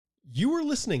You are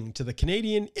listening to the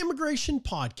Canadian Immigration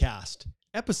Podcast,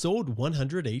 episode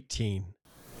 118.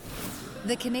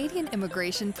 The Canadian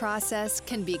immigration process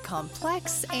can be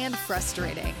complex and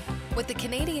frustrating, with the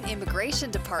Canadian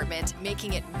Immigration Department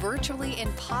making it virtually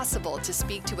impossible to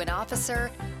speak to an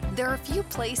officer. There are few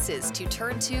places to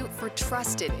turn to for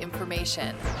trusted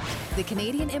information. The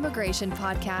Canadian Immigration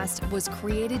Podcast was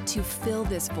created to fill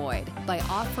this void by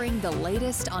offering the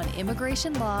latest on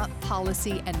immigration law,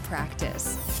 policy, and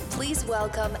practice. Please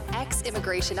welcome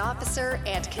ex-immigration officer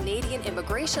and Canadian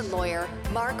immigration lawyer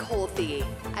Mark Holthe,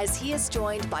 as he is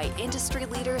joined by industry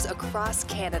leaders across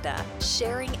Canada,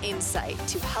 sharing insight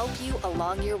to help you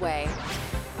along your way.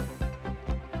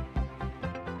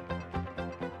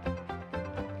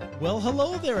 Well,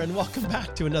 hello there, and welcome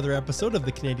back to another episode of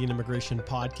the Canadian Immigration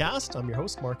Podcast. I'm your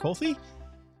host, Mark Holthe,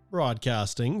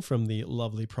 broadcasting from the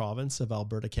lovely province of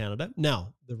Alberta, Canada.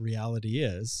 Now, the reality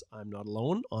is I'm not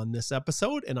alone on this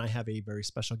episode, and I have a very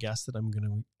special guest that I'm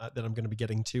going to be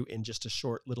getting to in just a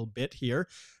short little bit here,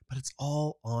 but it's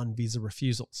all on visa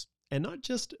refusals. And not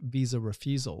just visa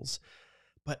refusals,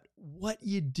 but what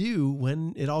you do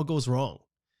when it all goes wrong.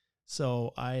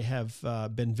 So I have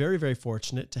been very, very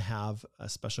fortunate to have a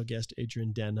special guest,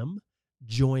 Adrian Denham,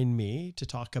 join me to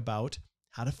talk about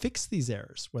how to fix these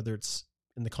errors, whether it's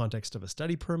in the context of a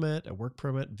study permit, a work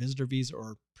permit, visitor visa,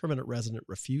 or permanent resident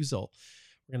refusal.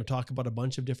 We're going to talk about a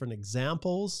bunch of different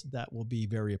examples that will be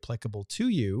very applicable to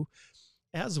you,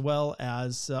 as well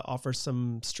as offer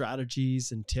some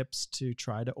strategies and tips to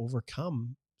try to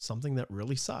overcome something that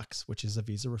really sucks, which is a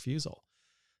visa refusal.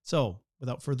 So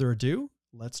without further ado,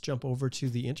 let's jump over to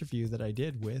the interview that I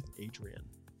did with Adrian.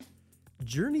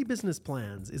 Journey Business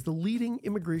Plans is the leading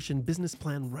immigration business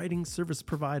plan writing service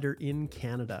provider in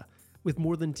Canada. With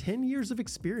more than 10 years of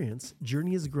experience,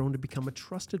 Journey has grown to become a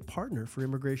trusted partner for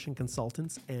immigration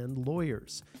consultants and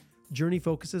lawyers. Journey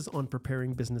focuses on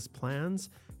preparing business plans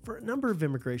for a number of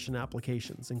immigration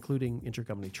applications, including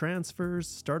intercompany transfers,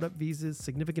 startup visas,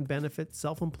 significant benefits,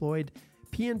 self-employed,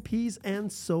 PNPs,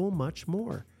 and so much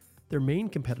more. Their main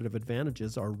competitive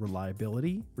advantages are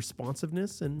reliability,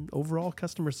 responsiveness, and overall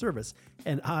customer service,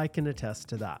 and I can attest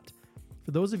to that.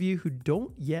 For those of you who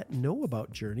don't yet know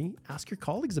about Journey, ask your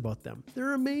colleagues about them.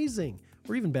 They're amazing.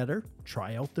 Or even better,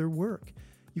 try out their work.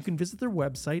 You can visit their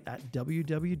website at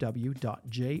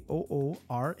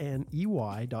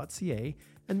www.joorney.ca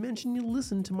and mention you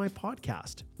listen to my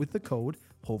podcast with the code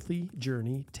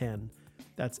HOLTHEJourney10.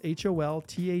 That's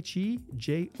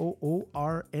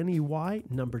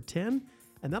HOLTHEJOORNEY number 10,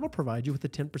 and that'll provide you with a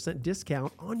 10%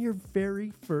 discount on your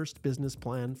very first business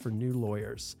plan for new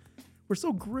lawyers. We're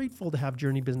so grateful to have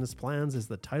Journey Business Plans as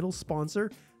the title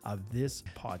sponsor of this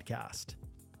podcast.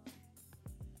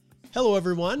 Hello,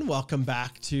 everyone. Welcome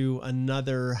back to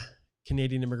another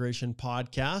Canadian Immigration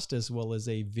Podcast, as well as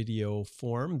a video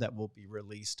form that will be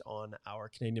released on our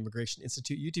Canadian Immigration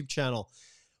Institute YouTube channel.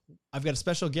 I've got a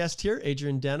special guest here,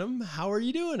 Adrian Denham. How are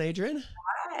you doing, Adrian?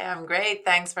 Hi, I'm great.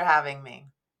 Thanks for having me.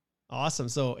 Awesome.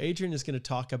 So Adrian is going to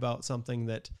talk about something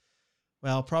that,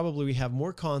 well, probably we have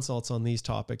more consults on these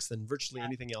topics than virtually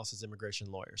anything else as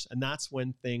immigration lawyers. And that's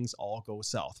when things all go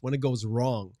south, when it goes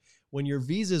wrong, when your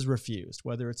visa is refused,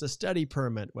 whether it's a study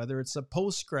permit, whether it's a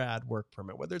post-grad work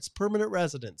permit, whether it's permanent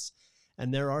residence.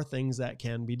 And there are things that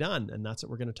can be done. And that's what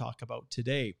we're going to talk about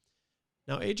today.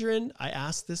 Now, Adrian, I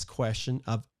asked this question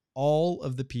of all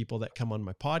of the people that come on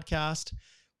my podcast.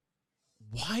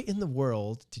 Why in the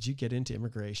world did you get into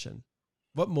immigration?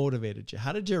 What motivated you?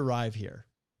 How did you arrive here?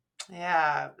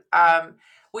 Yeah,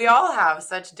 we all have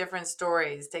such different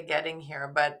stories to getting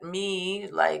here, but me,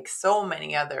 like so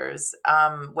many others,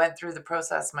 went through the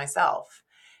process myself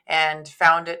and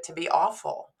found it to be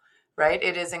awful, right?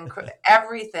 It is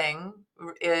everything,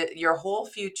 your whole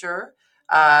future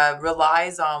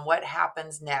relies on what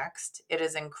happens next. It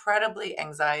is incredibly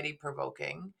anxiety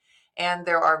provoking, and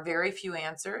there are very few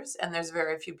answers, and there's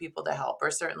very few people to help,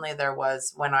 or certainly there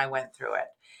was when I went through it.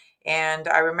 And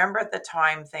I remember at the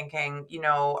time thinking,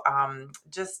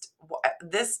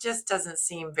 this just doesn't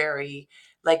seem very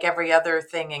like every other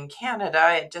thing in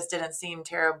Canada. It just didn't seem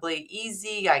terribly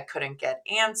easy. I couldn't get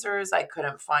answers. I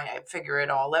figure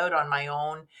it all out on my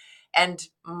own. And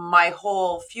my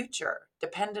whole future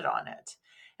depended on it.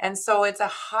 And so it's a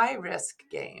high risk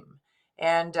game.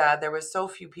 And there was so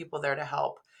few people there to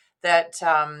help that,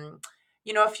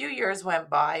 a few years went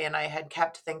by and I had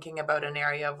kept thinking about an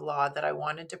area of law that I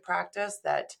wanted to practice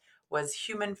that was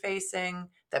human facing,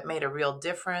 that made a real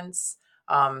difference.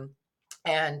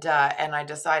 And I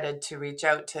decided to reach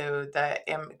out to the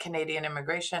Canadian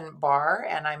Immigration Bar,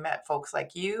 and I met folks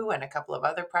like you and a couple of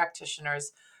other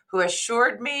practitioners who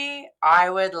assured me I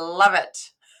would love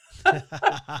it. And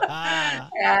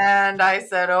I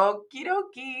said, okie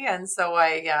dokie. And so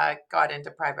I got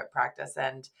into private practice,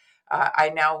 and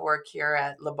I now work here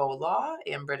at Lebeau Law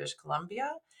in British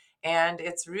Columbia. And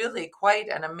it's really quite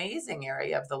an amazing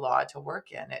area of the law to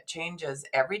work in. It changes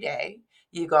every day.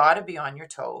 You got to be on your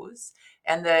toes.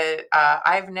 And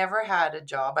I've never had a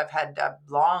job. I've had a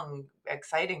long,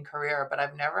 exciting career, but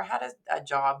I've never had a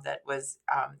job that was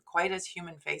quite as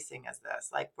human facing as this.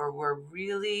 Like we're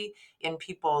really in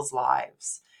people's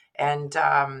lives. And,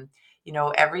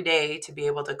 every day to be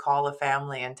able to call a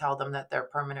family and tell them that their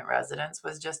permanent residence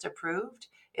was just approved,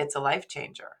 it's a life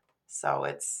changer. So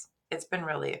it's been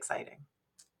really exciting.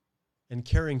 And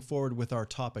carrying forward with our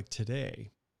topic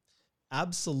today,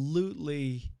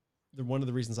 absolutely, one of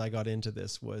the reasons I got into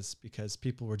this was because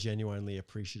people were genuinely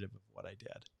appreciative of what I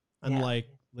did. Yeah. Unlike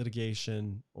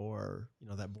litigation or,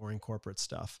 that boring corporate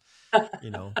stuff,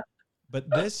 but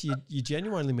this, you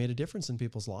genuinely made a difference in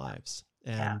people's lives.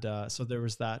 And so there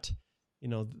was that,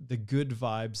 the good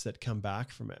vibes that come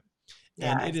back from it.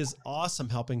 Yeah, and it is awesome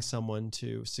helping someone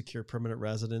to secure permanent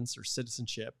residence or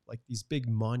citizenship, like these big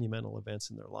monumental events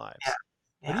in their lives.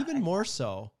 Yeah. But even more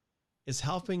so is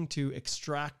helping to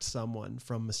extract someone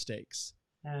from mistakes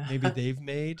maybe they've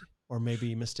made, or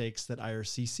maybe mistakes that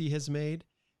IRCC has made.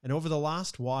 And over the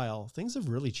last while, things have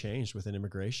really changed within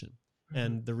immigration. Mm-hmm.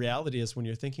 And the reality is, when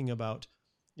you're thinking about,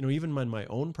 even in my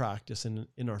own practice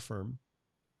in our firm,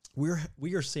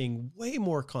 we are seeing way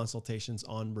more consultations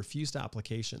on refused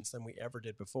applications than we ever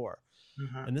did before.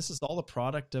 Mm-hmm. And this is all a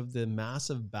product of the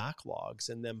massive backlogs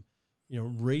and them,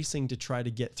 racing to try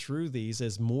to get through these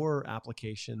as more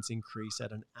applications increase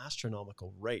at an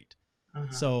astronomical rate.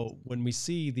 Mm-hmm. So when we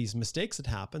see these mistakes that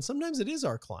happen, sometimes it is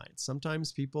our clients.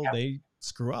 Sometimes people, they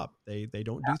screw up. They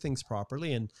don't do things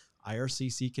properly, and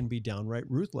IRCC can be downright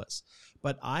ruthless.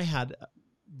 But I had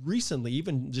recently,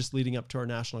 even just leading up to our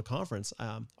national conference,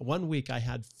 1 week I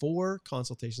had 4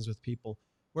 consultations with people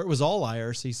where it was all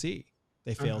IRCC.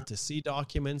 They failed to see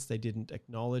documents. They didn't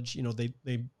acknowledge,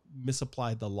 they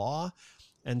misapplied the law.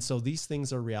 And so these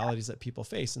things are realities that people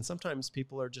face. And sometimes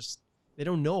people are just, they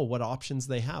don't know what options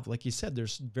they have. Like you said,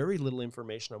 there's very little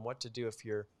information on what to do if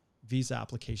your visa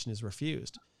application is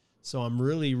refused. So I'm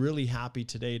really, really happy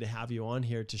today to have you on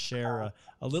here to share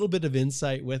a little bit of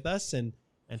insight with us and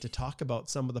to talk about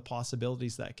some of the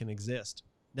possibilities that can exist.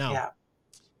 Now,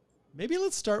 maybe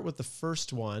let's start with the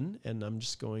first one. And I'm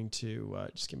just going to,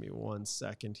 just give me 1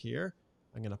 second here.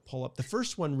 I'm going to pull up the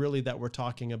first one really that we're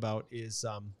talking about is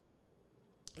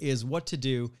what to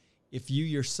do if you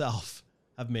yourself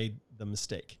have made the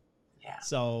mistake. Yeah.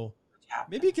 So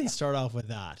maybe you can start off with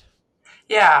that.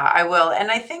 Yeah, I will. And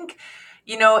I think,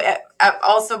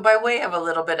 also by way of a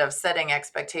little bit of setting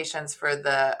expectations for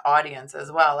the audience as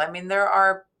well. I mean, there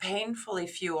are painfully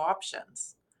few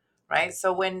options, right?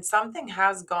 So when something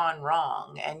has gone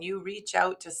wrong and you reach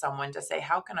out to someone to say,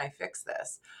 how can I fix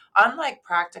this? Unlike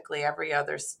practically every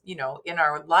other, in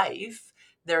our life,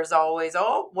 there's always,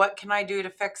 what can I do to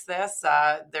fix this?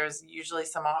 There's usually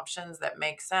some options that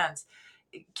make sense.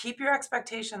 Keep your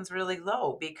expectations really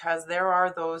low, because there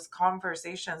are those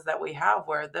conversations that we have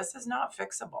where this is not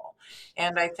fixable.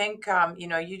 And I think,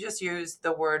 you just used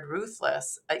the word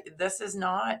ruthless. This is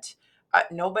not,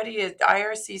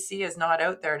 IRCC is not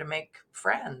out there to make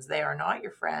friends. They are not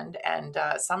your friend. And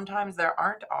sometimes there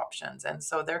aren't options. And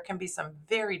so there can be some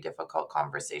very difficult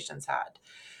conversations had.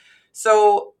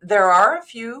 So there are a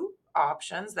few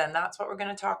options, then that's what we're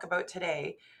going to talk about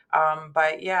today.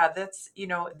 But yeah, that's,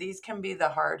 these can be the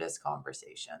hardest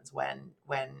conversations when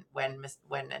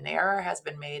an error has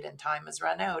been made and time has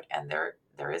run out and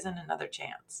there isn't another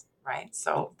chance, right?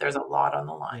 So there's a lot on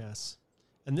the line. Yes.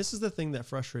 And this is the thing that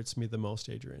frustrates me the most,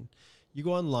 Adrienne. You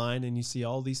go online and you see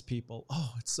all these people.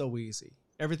 Oh, it's so easy.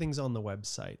 Everything's on the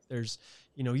website. There's,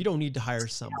 you don't need to hire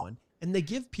someone. And they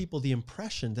give people the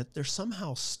impression that they're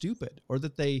somehow stupid, or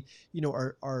that they,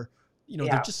 are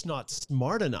they're just not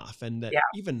smart enough. And that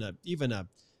even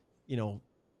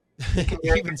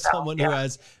someone who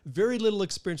has very little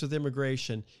experience with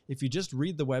immigration, if you just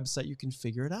read the website, you can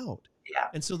figure it out. Yeah.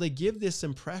 And so they give this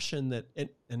impression that,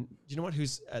 and you know what,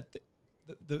 who's at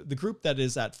the group that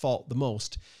is at fault the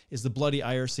most is the bloody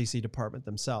IRCC department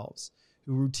themselves,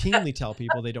 who routinely tell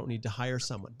people they don't need to hire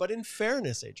someone. But in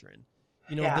fairness, Adrienne,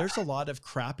 there's a lot of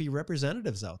crappy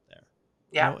representatives out there.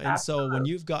 Yeah. And so when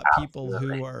you've got people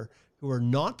who are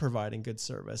not providing good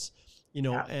service,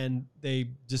 and they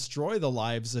destroy the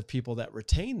lives of people that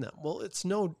retain them, well, it's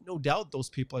no doubt those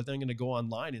people are then going to go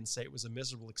online and say it was a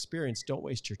miserable experience. Don't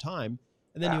waste your time.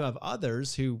 And then you have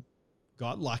others who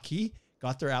got lucky,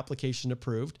 got their application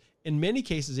approved. In many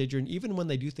cases, Adrian, even when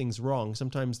they do things wrong,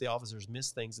 sometimes the officers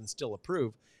miss things and still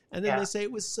approve. And then they Yeah. say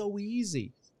it was so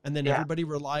easy. And then Yeah. everybody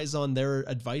relies on their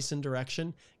advice and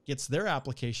direction, gets their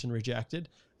application rejected,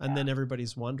 and Yeah. then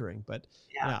everybody's wondering. But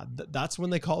Yeah. yeah, that's when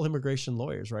they call immigration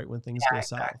lawyers, right? When things Yeah, go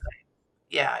south. exactly.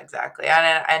 Yeah, exactly.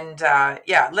 And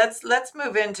yeah, let's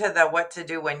move into the what to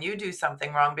do when you do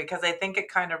something wrong, because I think it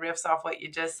kind of riffs off what you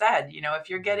just said. If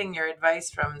you're getting your advice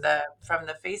from the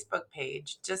Facebook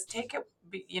page, just take it,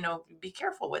 be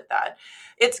careful with that.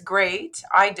 It's great.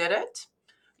 I did it.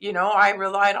 I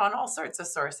relied on all sorts of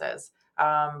sources.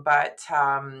 But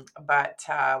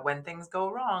when things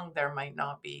go wrong, there might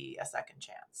not be a second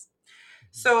chance.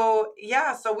 So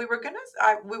yeah, so we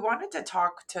wanted to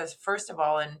talk to first of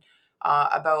all and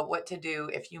about what to do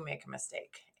if you make a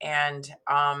mistake, and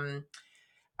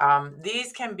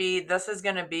this is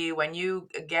going to be when you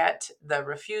get the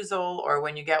refusal, or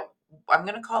when you get, I'm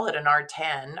going to call it an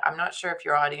R10. I'm not sure if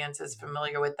your audience is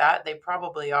familiar with that. They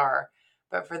probably are.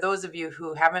 But for those of you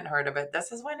who haven't heard of it,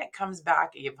 this is when it comes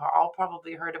back. You've all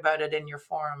probably heard about it in your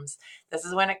forums. This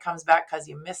is when it comes back because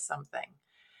you missed something.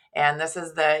 And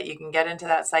you can get into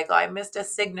that cycle. I missed a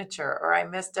signature, or I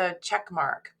missed a check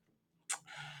mark.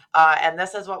 And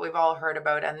this is what we've all heard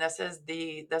about. And this is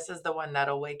the one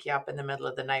that'll wake you up in the middle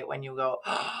of the night when you go,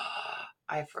 oh,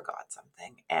 I forgot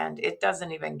something, and it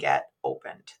doesn't even get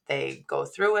opened. They go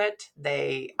through it.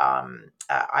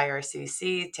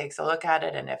 IRCC takes a look at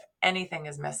it, and if anything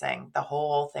is missing, the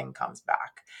whole thing comes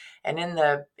back. And in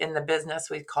the business,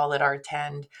 we call it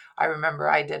R10. I remember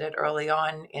I did it early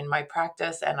on in my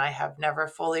practice, and I have never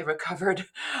fully recovered.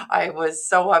 I was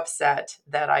so upset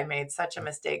that I made such a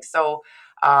mistake. So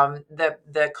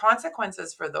the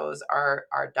consequences for those are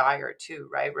dire too,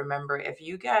 right? Remember, if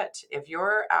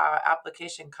your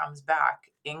application comes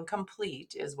back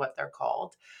incomplete, is what they're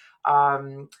called,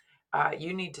 um,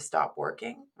 you need to stop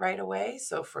working right away.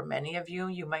 So for many of you,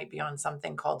 you might be on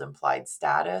something called implied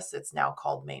status. It's now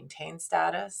called maintain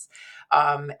status.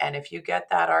 And if you get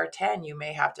that R10, you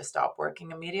may have to stop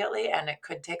working immediately, and it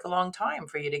could take a long time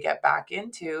for you to get back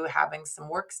into having some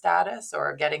work status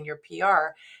or getting your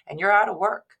PR, and you're out of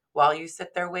work while you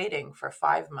sit there waiting for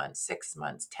 5 months, 6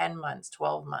 months, 10 months,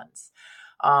 12 months.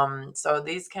 So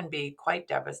these can be quite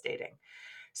devastating.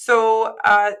 So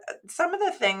some of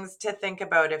the things to think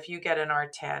about if you get an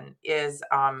R10 is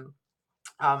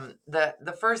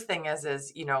the first thing is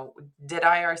did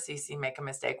IRCC make a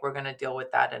mistake? We're going to deal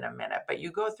with that in a minute, but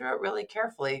you go through it really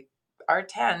carefully.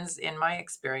 R10s, in my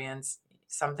experience,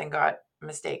 something got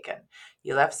mistaken.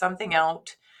 You left something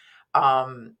out.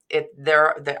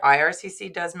 The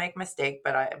IRCC does make mistake,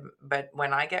 but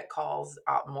when I get calls,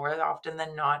 more often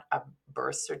than not, a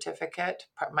birth certificate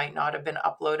might not have been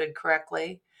uploaded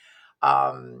correctly.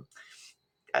 A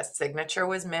signature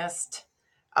was missed.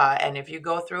 And if you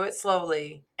go through it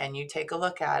slowly and you take a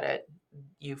look at it,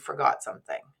 you forgot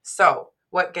something. So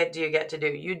what do you get to do?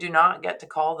 You do not get to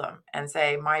call them and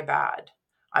say, my bad.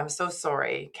 I'm so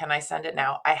sorry. Can I send it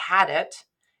now? I had it.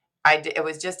 It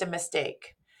was just a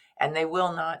mistake, and they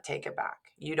will not take it back.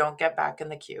 You don't get back in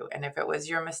the queue. And if it was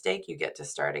your mistake, you get to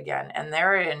start again. And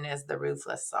therein is the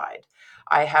ruthless side.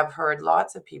 I have heard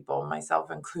lots of people,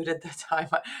 myself included, the time,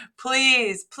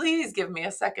 please, please give me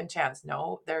a second chance.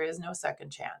 No, there is no second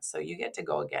chance. So you get to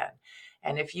go again.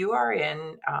 And if you are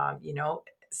in,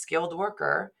 skilled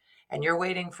worker and you're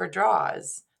waiting for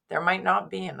draws, there might not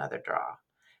be another draw.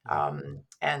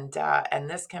 And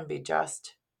this can be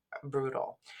just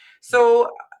brutal. So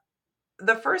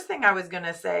the first thing I was going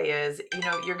to say is,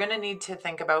 you're going to need to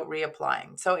think about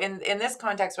reapplying. So in this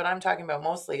context, what I'm talking about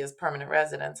mostly is permanent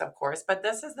residence, of course, but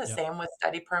this is the same with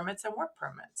study permits and work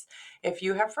permits. If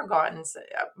you have forgotten,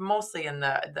 mostly in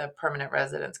the permanent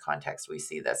residence context, we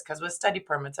see this, because with study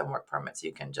permits and work permits,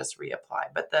 you can just reapply.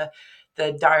 But the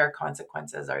dire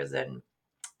consequences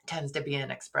tends to be an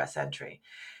express entry.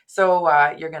 So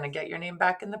you're going to get your name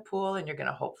back in the pool, and you're going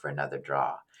to hope for another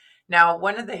draw. Now,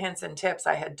 one of the hints and tips,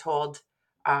 I had told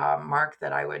Mark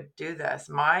that I would do this.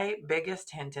 My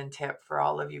biggest hint and tip for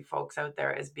all of you folks out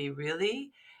there is be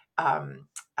really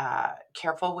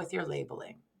careful with your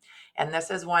labeling. And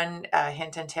this is one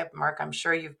hint and tip, Mark, I'm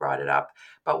sure you've brought it up,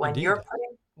 but when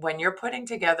you're putting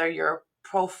together your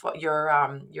profile,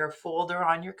 your folder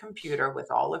on your computer with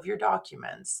all of your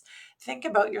documents, think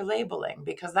about your labeling,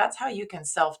 because that's how you can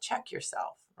self-check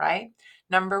yourself, right?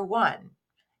 Number 1,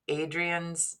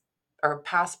 Adrian's or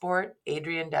passport,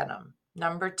 Adrian Denham.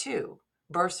 Number 2,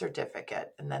 birth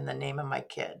certificate, and then the name of my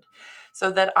kid, so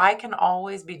that I can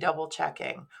always be double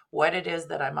checking what it is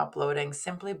that I'm uploading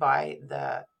simply by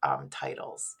the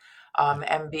titles. Yeah.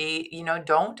 And B,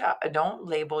 don't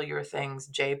label your things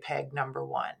JPEG number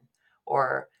one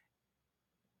or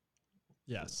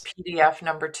Yes. PDF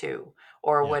number two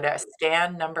or Yeah. what a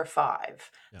scan number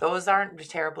five. Yeah. Those aren't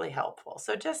terribly helpful.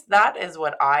 So just that is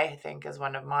what I think is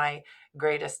one of my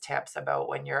greatest tips about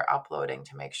when you're uploading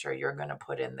to make sure you're going to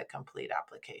put in the complete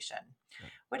application. Yeah.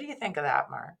 What do you think of that,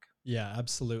 Mark? Yeah,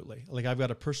 absolutely. Like I've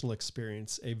got a personal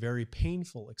experience, a very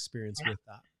painful experience with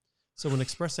that. So when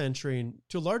Express Entry, and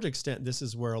to a large extent, this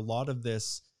is where a lot of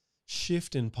this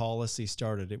shift in policy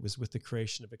started. It was with the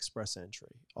creation of Express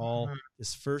Entry. All Mhm.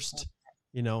 this first,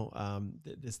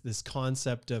 this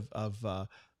concept of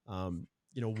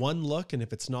one look, and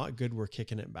if it's not good, we're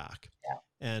kicking it back. Yeah.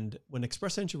 And when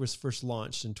Express Entry was first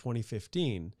launched in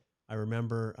 2015, I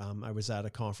remember I was at a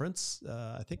conference.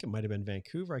 I think it might have been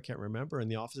Vancouver. I can't remember.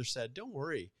 And the officer said, "Don't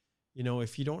worry.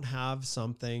 If you don't have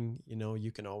something,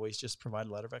 you can always just provide a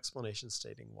letter of explanation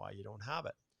stating why you don't have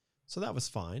it." So that was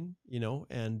fine,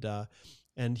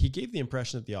 and he gave the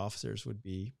impression that the officers would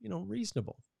be,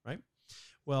 reasonable, right?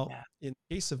 Well, Yeah. in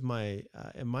the case of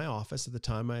in my office at the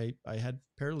time, I had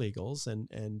paralegals,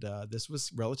 and this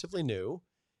was relatively new,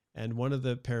 and one of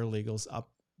the paralegals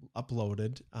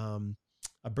uploaded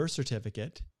a birth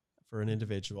certificate for an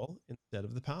individual instead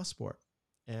of the passport,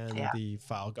 and Yeah. the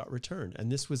file got returned.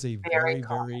 And this was a Very very,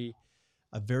 common.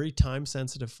 very time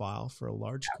sensitive file for a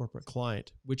large corporate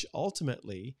client, which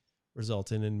ultimately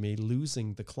resulted in me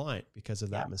losing the client because of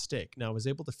Yeah. that mistake. Now I was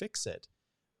able to fix it,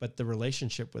 but the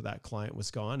relationship with that client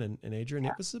was gone. And Adrian,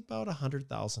 Yeah. it was about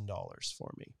 $100,000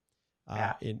 for me,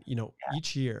 Yeah. in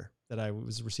each year that I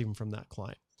was receiving from that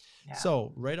client. Yeah.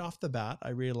 So right off the bat, I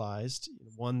realized,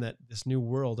 one, that this new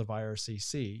world of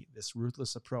IRCC, this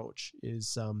ruthless approach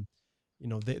is,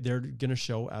 they're going to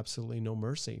show absolutely no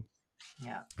mercy.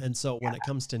 Yeah. And so when Yeah. it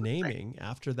comes to Absolutely. naming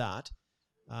after that,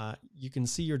 you can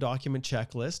see your document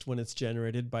checklist when it's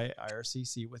generated by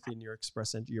IRCC within your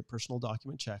your personal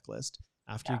document checklist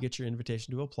after you Yeah. get your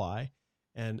invitation to apply.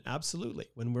 And absolutely,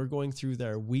 when we're going through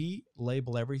there, we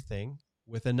label everything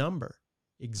with a number,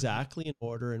 Mhm. exactly in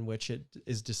order in which it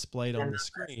is displayed The on the numbers.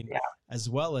 screen, Yeah. as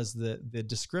well as the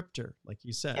descriptor, like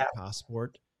you said, Yeah.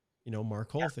 passport,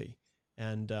 Mark Yeah. Holthe.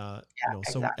 And Yeah.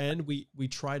 so, Exactly. and we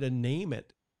try to name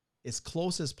it as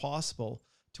close as possible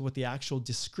to what the actual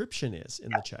description is in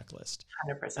the Yeah. checklist. And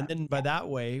 100%. then by that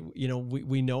way,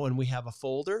 we know, and we have a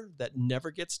folder that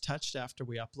never gets touched after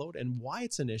we upload. And why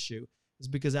it's an issue is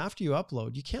because after you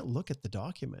upload, you can't look at the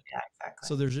document. Yeah. Exactly.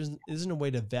 So there isn't a way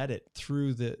to vet it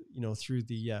through the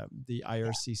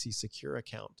IRCC secure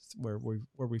account where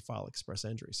we file Express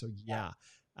Entry. So Yeah. yeah,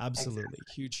 absolutely.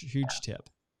 Exactly. Huge tip.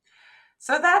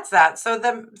 So that's that. So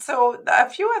a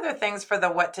few other things for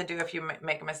the what to do if you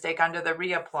make a mistake under the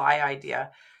reapply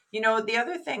idea. The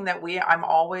other thing that I'm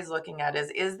always looking at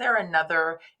is there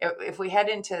another, if we head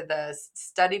into the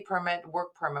study permit,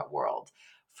 work permit world.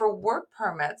 For work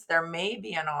permits, there may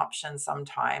be an option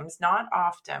sometimes, not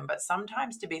often, but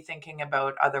sometimes, to be thinking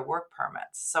about other work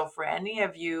permits. So for any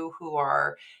of you who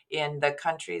are in the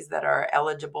countries that are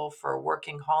eligible for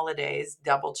working holidays,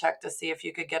 double check to see if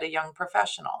you could get a young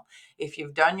professional. If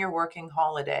you've done your working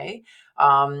holiday,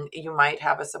 you might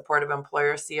have a supportive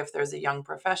employer. See if there's a young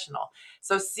professional.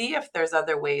 So see if there's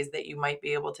other ways that you might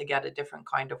be able to get a different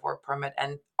kind of work permit,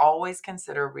 and always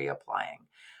consider reapplying.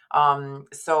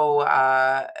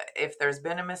 If there's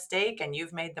been a mistake and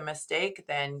you've made the mistake,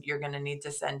 then you're going to need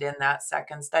to send in that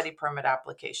second study permit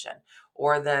application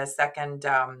or the second,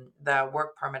 the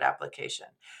work permit application.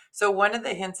 So one of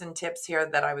the hints and tips here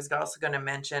that I was also going to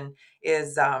mention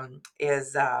is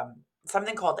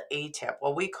something called ATIP.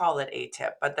 Well, we call it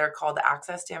ATIP, but they're called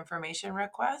access to information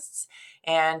requests.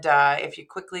 And if you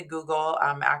quickly Google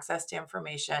access to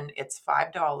information, it's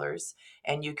 $5,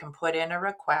 and you can put in a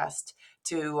request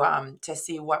to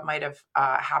see what might have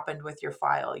happened with your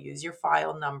file. Use your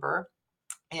file number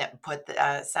and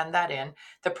send that in.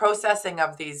 The processing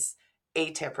of these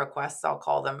ATIP requests, I'll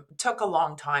call them, took a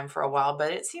long time for a while,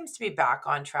 but it seems to be back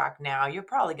on track now. You're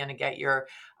probably going to get your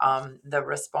the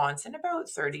response in about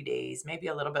 30 days, maybe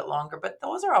a little bit longer, but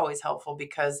those are always helpful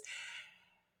because,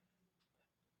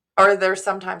 or they're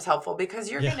sometimes helpful because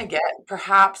you're Yeah. going to get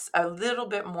perhaps a little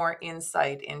bit more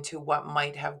insight into what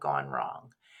might have gone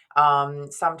wrong.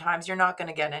 Sometimes you're not going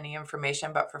to get any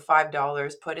information, but for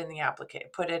 $5, put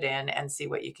it in and see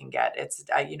what you can get. It's,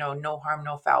 no harm,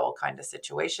 no foul kind of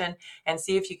situation, and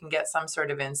see if you can get some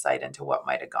sort of insight into what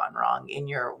might have gone wrong in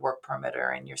your work permit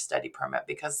or in your study permit,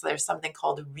 because there's something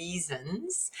called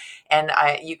reasons. And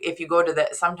if you go to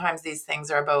sometimes these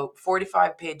things are about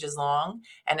 45 pages long,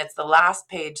 and it's the last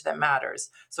page that matters.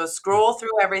 So scroll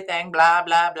through everything, blah,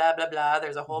 blah, blah, blah, blah.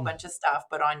 There's a whole bunch of stuff,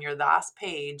 but on your last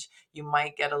page, you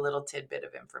might get a little tidbit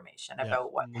of information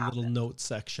about what in the happened. little note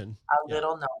section.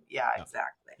 Little note. Yeah,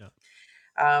 exactly.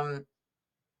 Yeah.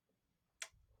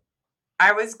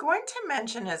 I was going to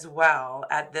mention as well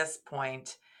at this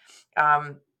point,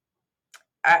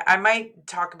 I might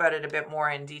talk about it a bit more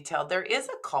in detail. There is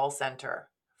a call center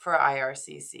for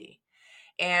IRCC,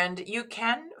 and you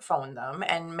can phone them,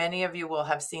 and many of you will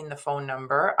have seen the phone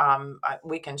number.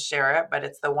 We can share it, but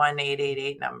it's the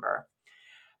 1-888 number.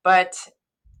 But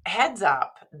heads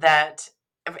up that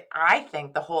I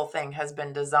think the whole thing has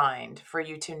been designed for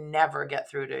you to never get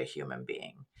through to a human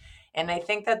being. And I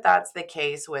think that that's the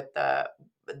case with the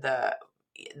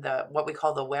what we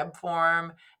call the web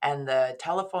form and the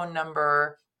telephone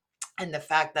number, and the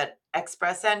fact that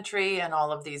Express Entry and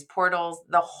all of these portals,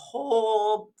 the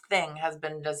whole thing has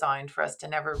been designed for us to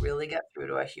never really get through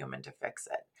to a human to fix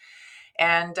it.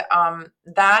 And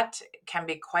that can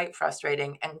be quite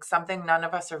frustrating, and something none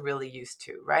of us are really used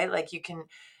to, right? Like you can,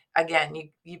 again,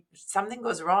 you something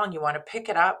goes wrong, you want to pick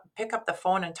up the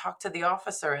phone and talk to the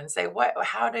officer and say,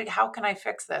 how can I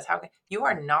fix this? You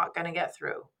are not going to get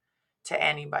through to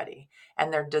anybody,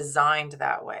 and they're designed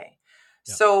that way.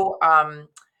 Yeah. So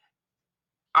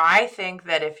I think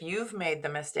that if you've made the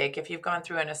mistake, if you've gone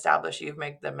through and established you've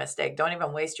made the mistake, don't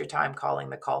even waste your time calling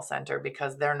the call center,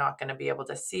 because they're not going to be able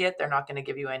to see it. They're not going to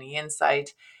give you any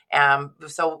insight.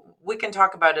 So we can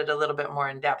talk about it a little bit more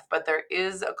in depth, but there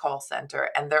is a call center,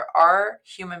 and there are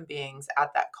human beings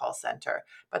at that call center,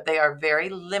 but they are very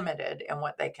limited in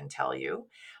what they can tell you.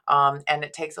 And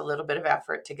it takes a little bit of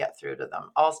effort to get through to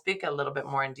them. I'll speak a little bit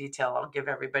more in detail. I'll give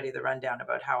everybody the rundown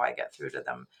about how I get through to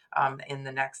them in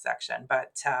the next section.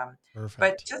 But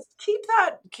just keep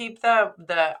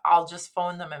the I'll just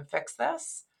phone them and fix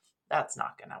this. That's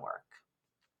not going to work.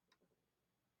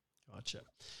 Gotcha.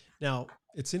 Now,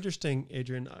 it's interesting,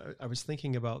 Adrian. I was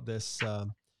thinking about this,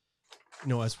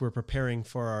 as we're preparing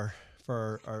for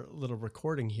our little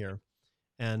recording here,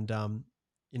 and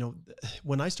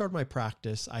when I started my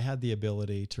practice, I had the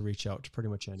ability to reach out to pretty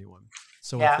much anyone.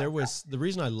 So if there was, the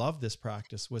reason I love this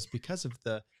practice was because of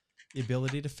the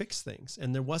ability to fix things.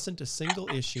 And there wasn't a single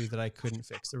issue that I couldn't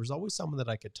fix. There was always someone that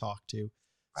I could talk to,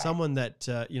 someone that,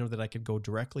 that I could go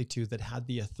directly to, that had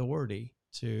the authority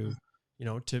to,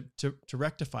 to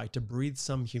rectify, to breathe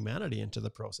some humanity into the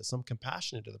process, some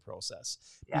compassion into the process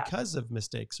because of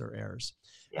mistakes or errors.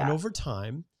 And over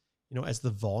time, as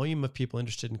the volume of people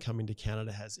interested in coming to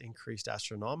Canada has increased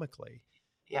astronomically,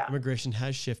 immigration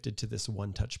has shifted to this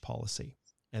one-touch policy.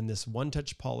 And this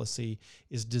one-touch policy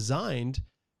is designed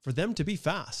for them to be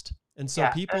fast. And so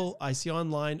people I see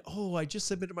online, I just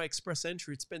submitted my Express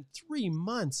Entry. It's been 3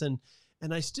 months and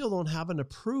I still don't have an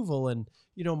approval. And,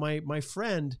 my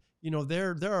friend,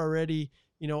 they're already,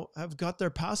 have got their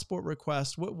passport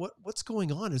request. What's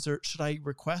going on? Should I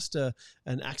request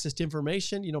an access to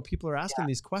information? People are asking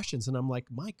these questions, and I'm like,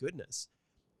 my goodness.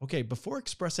 Okay. Before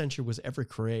Express Entry was ever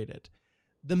created,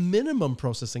 the minimum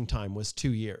processing time was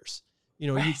 2 years.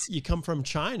 You come from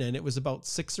China and it was about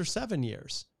 6 or 7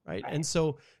 years. Right. And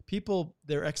so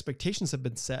their expectations have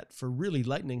been set for really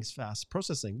lightning fast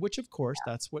processing, which of course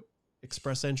that's what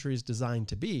Express Entry is designed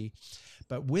to be.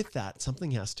 But with that,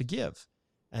 something has to give.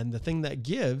 And the thing that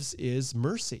gives is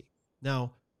mercy.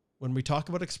 Now, when we talk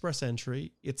about Express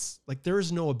Entry, it's like there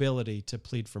is no ability to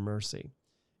plead for mercy.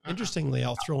 Interestingly,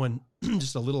 I'll throw in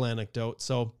just a little anecdote.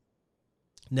 So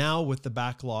now with the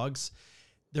backlogs,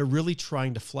 they're really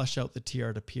trying to flesh out the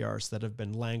TR to PRs that have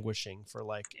been languishing for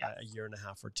like a year and a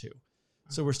half or two.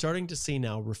 So we're starting to see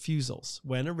now refusals,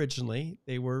 when originally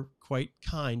they were quite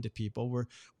kind to people. We're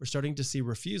starting to see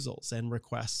refusals and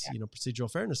requests, procedural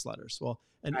fairness letters. Well,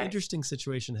 an interesting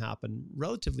situation happened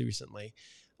relatively recently.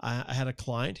 I had a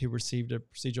client who received a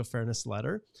procedural fairness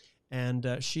letter,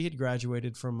 and she had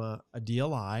graduated from a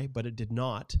DLI, but it did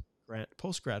not grant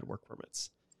postgrad work permits.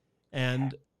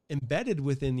 And embedded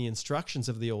within the instructions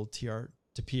of the old TR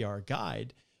to PR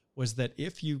guide was that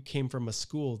if you came from a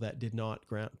school that did not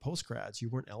grant postgrads, you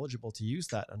weren't eligible to use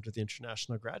that under the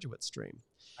international graduate stream.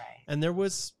 And there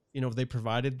was, they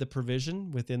provided the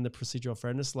provision within the procedural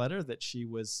fairness letter that she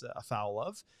was afoul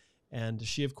of. And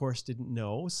she, of course, didn't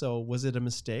know. So was it a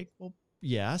mistake? Well,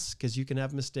 yes, because you can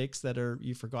have mistakes that are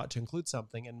you forgot to include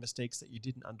something, and mistakes that you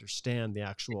didn't understand the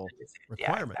actual Yeah, exactly.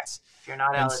 requirements. If you're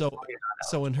not And eligible, you're not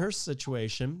so in eligible. her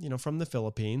situation, from the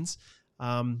Philippines,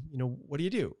 what do you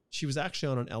do? She was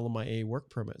actually on an LMIA work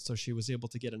permit. So she was able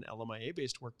to get an LMIA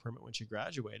based work permit when she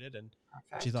graduated, and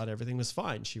she Perfect. thought everything was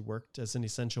fine. She worked as an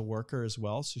essential worker as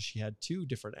well. So she had two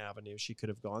different avenues she could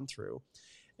have gone through.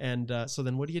 And so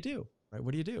then what do you do? Right?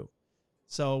 What do you do?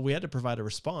 So we had to provide a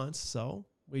response. So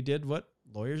we did what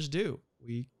lawyers do.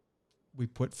 We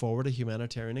put forward a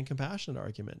humanitarian and compassionate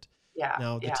argument. Yeah,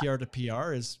 Now the yeah, TR to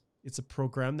PR it's a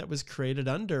program that was created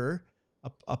under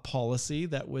a policy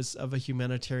that was of a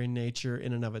humanitarian nature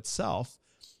in and of itself.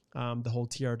 The whole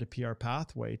TR to PR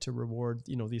pathway to reward,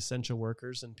 the essential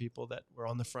workers and people that were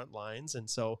on the front lines. And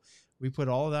so we put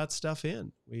all of that stuff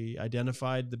in. We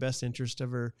identified the best interest of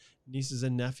her nieces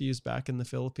and nephews back in the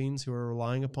Philippines who are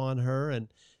relying upon her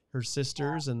and her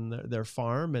sisters and their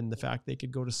farm, and the fact they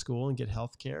could go to school and get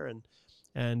health care.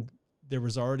 And there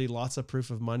was already lots of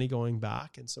proof of money going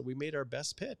back. And so we made our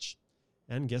best pitch.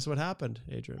 And guess what happened,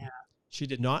 Adrian? yeah, She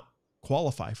did not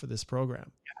qualify for this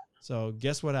program. So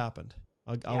guess what happened?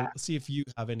 yeah. I'll see if you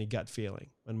have any gut feeling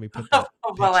when we put that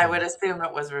Well, pitch I would in. assume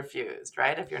it was refused,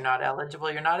 right? If you're not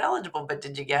eligible, you're not eligible. But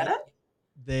did you get it?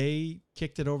 They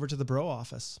kicked it over to the bro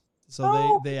office. So Oh,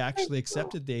 they good for actually you.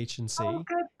 accepted the Oh, H&C,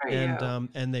 good for and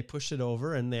you. they pushed it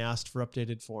over, and they asked for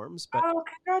updated forms, but Oh,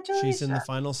 she's in the congratulations.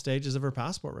 final stages of her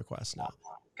passport request now.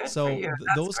 Good for So you.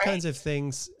 That's those great. kinds of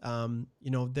things,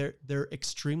 they're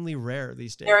extremely rare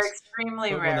these They're days.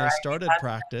 extremely But when rare. I I mean, started that's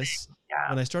practice,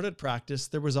 yeah.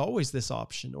 there was always this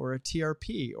option, or a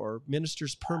TRP, or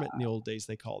minister's permit in the old days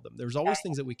they called them. There was Yeah, always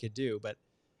things that we could do, but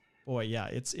boy, yeah,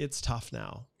 it's tough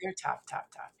now. you're tough, tough,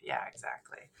 tough. Yeah,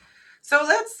 exactly. So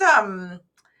let's.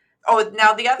 Oh,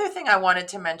 now the other thing I wanted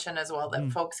to mention as well that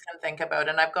Mhm. folks can think about,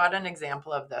 and I've got an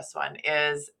example of this one,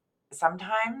 is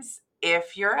sometimes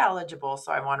if you're eligible,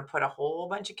 so I want to put a whole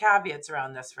bunch of caveats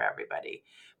around this for everybody,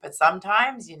 but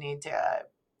sometimes you need to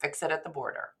fix it at the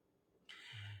border.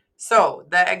 So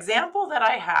the example that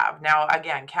I have now,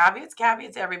 again, caveats,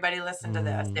 caveats, everybody listen to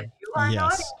this. If you are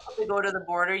not Yes. able to go to the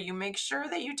border, you make sure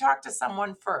that you talk to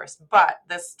someone first. But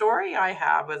the story I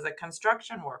have was a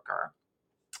construction worker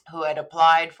who had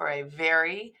applied for a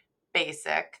very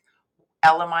basic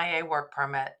LMIA work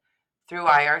permit through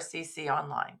IRCC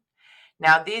online.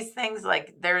 Now, these things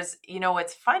like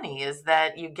what's funny is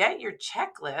that you get your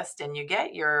checklist and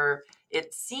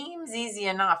it seems easy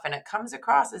enough and it comes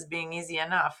across as being easy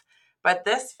enough. But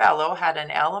this fellow had an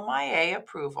LMIA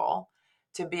approval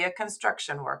to be a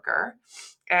construction worker,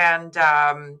 and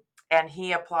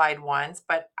he applied once,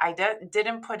 but I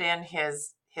didn't put in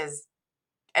his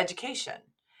education,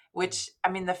 which, I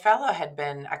mean, the fellow had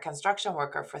been a construction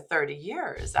worker for 30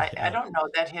 years. I Yeah. don't know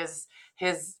that his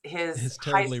It's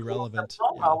high terribly school relevant.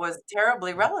 diploma Yeah. was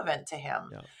terribly Yeah. relevant to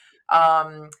him. Yeah.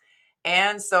 Um,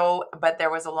 and so, but there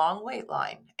was a long wait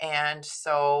line. And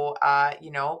so,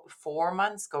 4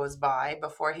 months goes by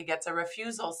before he gets a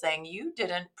refusal saying, you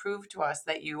didn't prove to us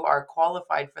that you are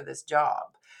qualified for this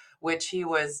job, which he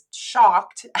was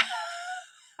shocked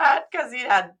because he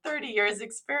had 30 years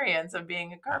experience of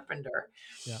being a carpenter.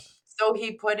 Yeah. So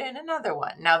he put in another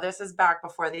one. Now this is back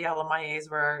before the LMIAs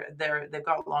were there. They've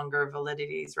got longer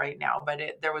validities right now, but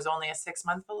there was only a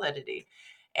 6-month validity.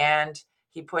 And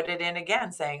he put it in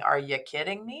again saying, are you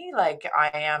kidding me? Like,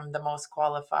 I am the most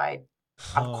qualified.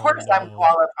 Of Oh course I'm no.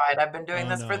 qualified. I've been doing Oh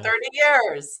this for no. 30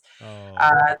 years.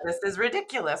 Oh. This is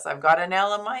ridiculous. I've got an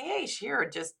LMIA here.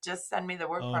 Just send me the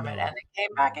work Oh permit. And no. it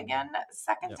came back again a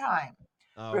second Yep. time,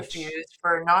 Ouch. refused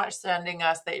for not sending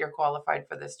us that you're qualified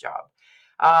for this job.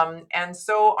 And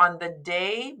so on the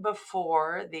day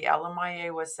before the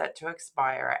LMIA was set to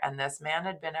expire, and this man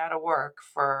had been out of work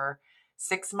for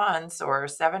 6 months or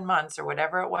 7 months or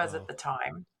whatever it was at Wow. the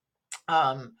time,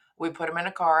 we put him in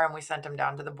a car and we sent him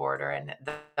down to the border, and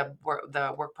the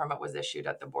work permit was issued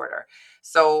at the border.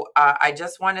 So I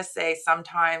just want to say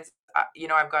sometimes,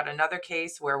 I've got another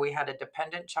case where we had a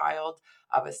dependent child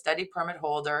of a study permit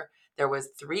holder. There was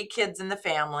 3 kids in the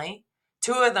family.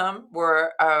 2 of them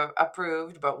were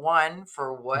approved, but one,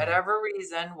 for Mhm. whatever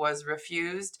reason, was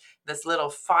refused. This little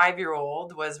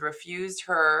 5-year-old was refused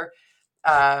her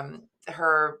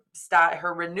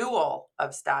renewal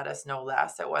of status, no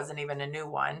less. It wasn't even a new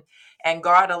one, and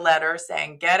got a letter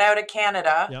saying, get out of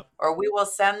Canada Yep. or we will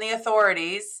send the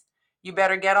authorities. You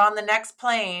better get on the next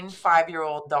plane,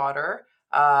 5-year-old daughter,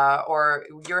 or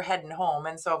you're heading home.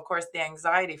 And so of course the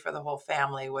anxiety for the whole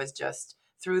family was just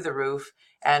through the roof,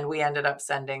 and we ended up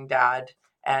sending dad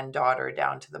and daughter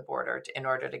down to the border in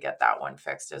order to get that one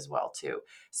fixed as well too.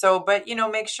 So, but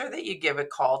make sure that you give a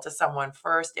call to someone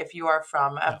first. If you are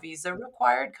from a Yeah. visa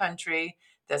required country,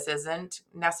 this isn't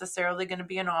necessarily going to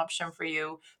be an option for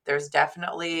you. There's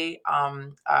definitely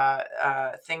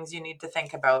things you need to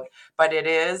think about, but it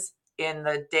is in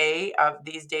the day of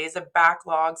these days of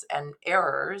backlogs and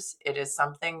errors, it is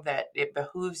something that it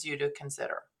behooves you to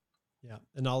consider. Yeah.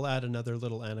 And I'll add another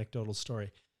little anecdotal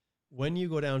story. When you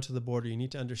go down to the border, you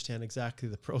need to understand exactly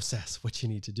the process, what you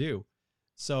need to do.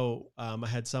 So I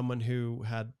had someone who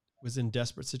was in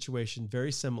desperate situation,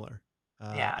 very similar.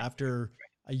 Yeah. After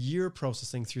a year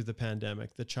processing through the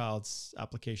pandemic, the child's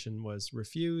application was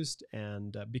refused,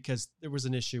 and because there was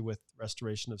an issue with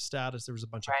restoration of status, there was a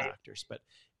bunch of Right. factors. But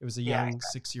it was a Yeah. young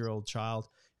 6-year-old child,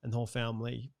 and the whole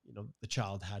family, the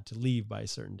child had to leave by a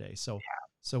certain day.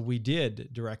 So we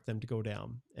did direct them to go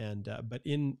down, and but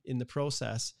in the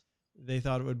process, they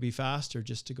thought it would be faster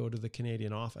just to go to the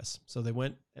Canadian office. So they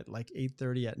went at like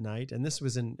 8:30 at night, and this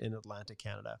was in Atlantic,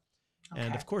 Canada.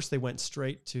 And Okay. of course, they went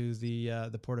straight to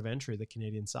the port of entry, the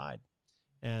Canadian side,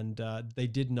 and they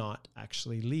did not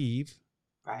actually leave,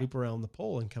 Right. loop around the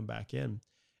pole, and come back in.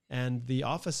 And the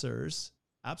officers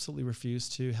absolutely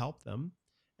refused to help them.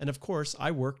 And of course,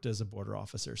 I worked as a border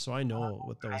officer, so I know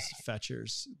with those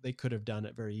fetchers, they could have done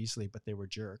it very easily, but they were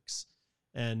jerks.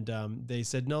 And they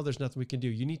said, no, there's nothing we can do.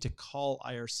 You need to call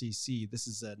IRCC. This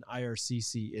is an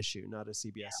IRCC issue, not a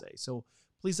CBSA. So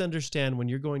please understand, when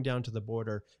you're going down to the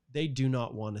border, they do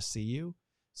not want to see you.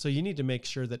 So you need to make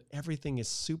sure that everything is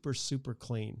super, super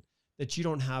clean, that you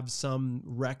don't have some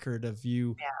record of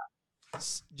you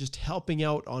just helping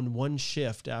out on one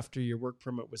shift after your work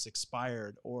permit was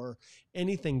expired, or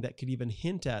anything that could even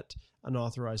hint at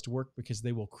unauthorized work, because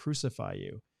they will crucify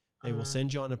you. They will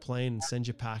send you on a plane and send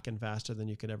you packing faster than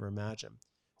you could ever imagine.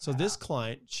 So this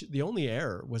client, the only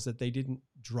error was that they didn't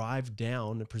drive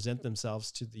down and present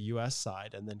themselves to the US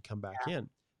side and then come back in.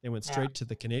 They went straight to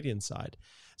the Canadian side.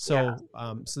 So,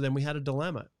 so then we had a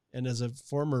dilemma. And as a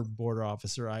former border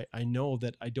officer, I know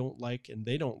that I don't like, and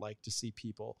they don't like, to see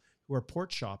people who are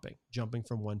port shopping, jumping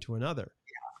from one to another.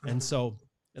 And so,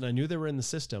 and I knew they were in the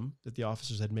system, that the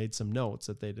officers had made some notes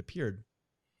that they'd appeared.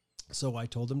 So I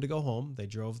told them to go home. They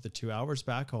drove the 2 hours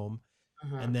back home.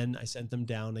 And then I sent them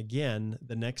down again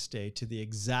the next day to the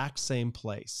exact same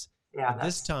place. Yeah. But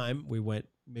this time we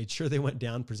made sure they went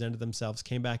down, presented themselves,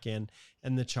 came back in,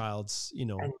 and the child's,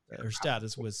 her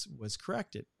status was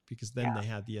corrected, because then they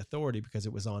had the authority, because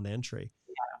it was on entry.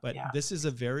 But this is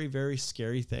a very, very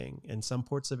scary thing. And some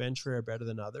ports of entry are better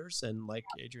than others. And like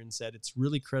Adrian said, it's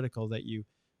really critical that you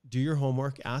do your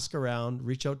homework, ask around,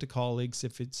 reach out to colleagues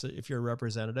if you're a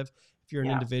representative. If you're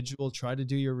an individual, try to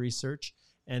do your research.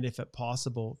 And if at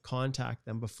possible, contact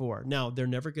them before. Now, they're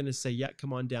never going to say, yeah,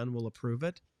 come on down, we'll approve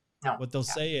it. No. What they'll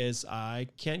say is, I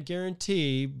can't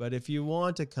guarantee, but if you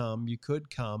want to come, you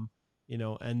could come,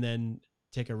 and then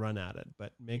take a run at it.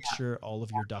 But make sure all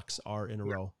of your ducks are in a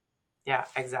row. Yeah,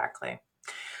 exactly.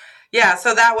 Yeah,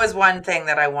 so that was one thing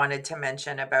that I wanted to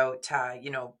mention about,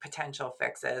 potential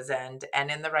fixes, and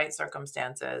in the right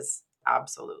circumstances.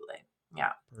 Absolutely.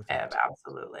 Yeah, Perfect.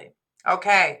 absolutely.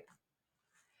 Okay.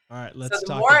 All right, let's the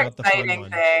talk more about the fun exciting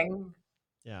one. thing,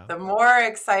 Yeah. the more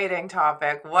exciting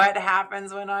topic, what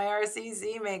happens when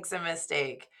IRCC makes a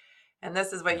mistake? And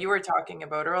this is what you were talking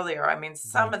about earlier. I mean,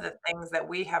 some of the things that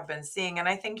we have been seeing, and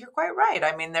I think you're quite right.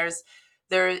 I mean,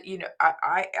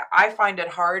 I find it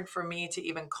hard for me to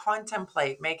even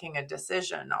contemplate making a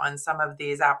decision on some of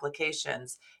these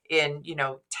applications in,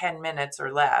 10 minutes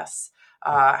or less.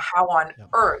 How on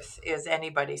earth is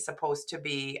anybody supposed to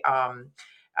be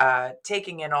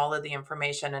taking in all of the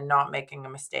information and not making a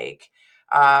mistake?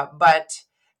 But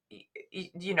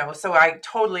so I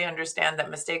totally understand that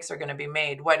mistakes are going to be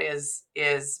made. What is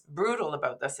brutal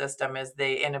about the system is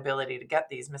the inability to get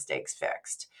these mistakes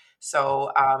fixed.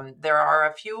 So there are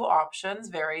a few options,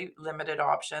 very limited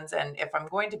options, and if I'm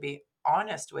going to be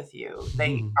honest with you,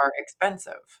 they are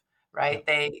expensive, right?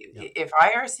 If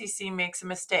IRCC makes a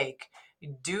mistake,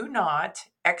 do not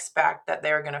expect that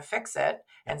they're going to fix it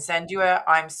and send you a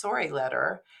I'm sorry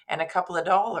letter and a couple of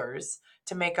dollars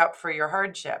to make up for your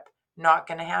hardship. Not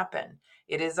going to happen.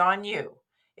 It is on you.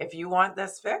 If you want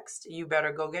this fixed, you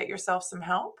better go get yourself some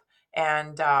help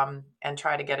and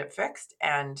try to get it fixed.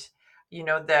 And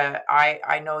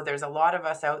I know there's a lot of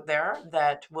us out there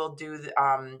that will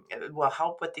will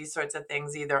help with these sorts of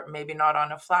things, either maybe not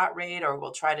on a flat rate, or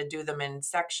we'll try to do them in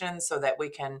sections so that we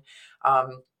can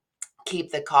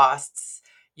keep the costs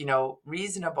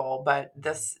reasonable. But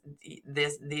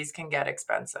these can get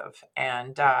expensive,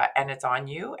 and it's on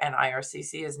you, and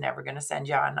IRCC is never going to send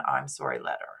you an I'm sorry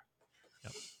letter.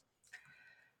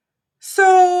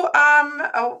 So,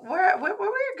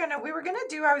 we were gonna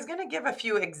do. I was gonna give a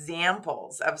few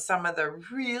examples of some of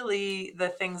the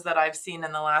things that I've seen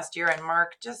in the last year. And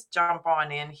Mark, just jump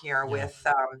on in here Yeah.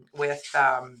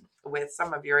 with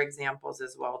some of your examples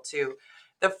as well too.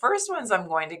 The first ones I'm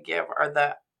going to give are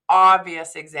the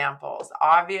obvious examples,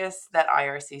 obvious that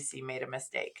IRCC made a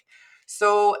mistake.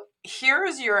 So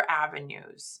here's your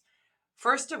avenues.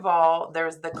 First of all,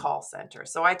 there's the call center.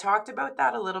 So I talked about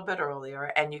that a little bit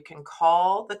earlier, and you can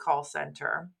call the call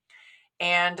center.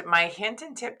 And my hint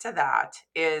and tip to that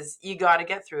is you got to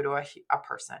get through to a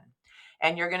person.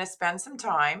 And you're going to spend some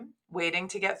time waiting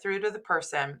to get through to the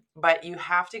person, but you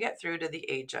have to get through to the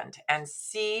agent and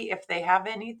see if they have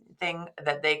anything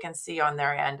that they can see on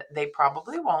their end. They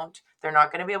probably won't. They're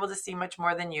not going to be able to see much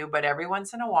more than you, but every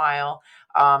once in a while,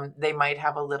 they might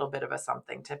have a little bit of a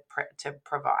something to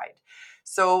provide.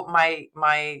 So my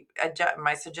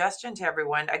suggestion to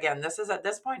everyone, again, this is at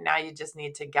this point now, you just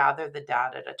need to gather the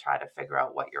data to try to figure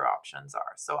out what your options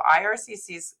are. So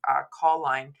IRCC's call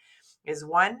line is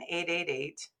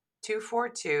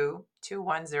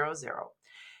 1-888-242-2100.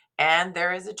 And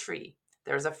there is a tree.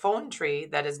 There's a phone tree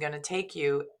that is going to take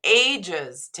you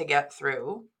ages to get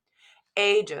through,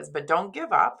 ages, but don't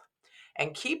give up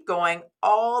and keep going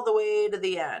all the way to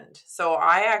the end. So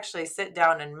I actually sit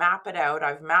down and map it out.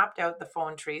 I've mapped out the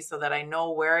phone tree so that I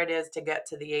know where it is to get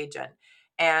to the agent.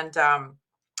 And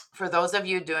for those of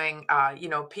you doing,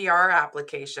 PR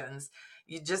applications,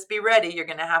 you just be ready. You're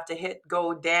going to have to hit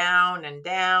go down and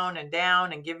down and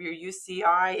down and give your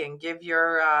UCI and give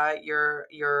your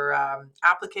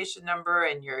application number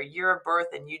and your year of birth,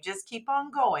 and you just keep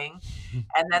on going.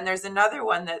 And then there's another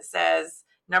one that says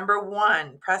number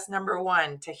one, press number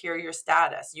one to hear your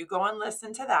status. You go and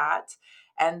listen to that.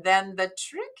 And then the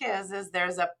trick is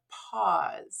there's a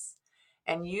pause.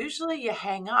 And usually you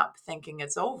hang up thinking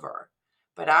it's over.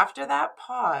 But after that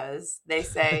pause, they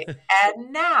say,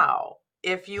 and now,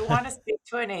 if you want to speak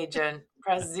to an agent,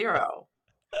 press 0.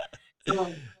 So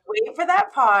wait for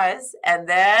that pause and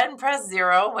then press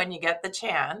 0 when you get the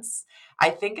chance.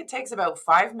 I think it takes about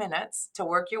 5 minutes to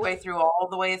work your way through all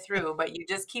the way through, but you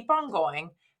just keep on going.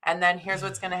 And then here's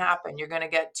what's going to happen. You're going to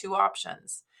get 2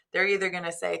 options. They're either going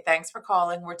to say, thanks for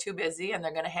calling, we're too busy, and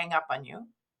they're going to hang up on you.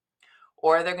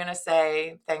 Or they're going to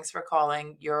say, thanks for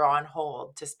calling, you're on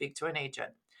hold to speak to an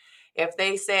agent. If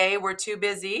they say we're too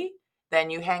busy,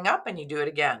 then you hang up and you do it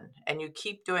again, and you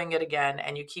keep doing it again,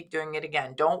 and you keep doing it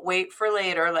again. Don't wait for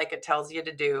later like it tells you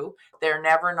to do. They're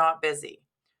never not busy.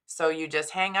 So you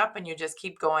just hang up and you just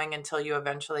keep going until you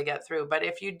eventually get through. But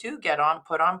if you do get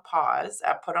put on pause,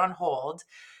 put on hold,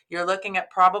 you're looking at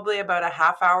probably about a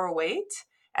half-hour wait,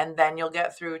 and then you'll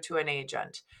get through to an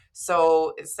agent.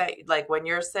 So say, like when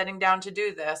you're sitting down to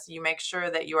do this, you make sure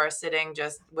that you are sitting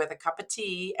just with a cup of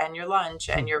tea and your lunch,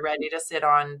 and you're ready to sit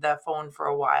on the phone for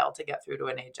a while to get through to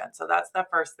an agent. So that's the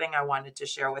first thing I wanted to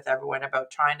share with everyone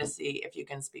about trying to see if you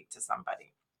can speak to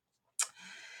somebody.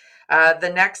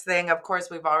 The next thing, of course,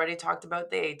 we've already talked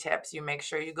about the ATIPs. You make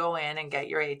sure you go in and get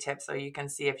your ATIP so you can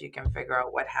see if you can figure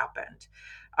out what happened.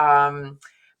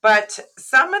 But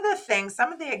some of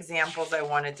the examples I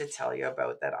wanted to tell you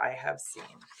about that I have seen,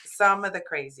 some of the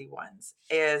crazy ones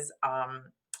is,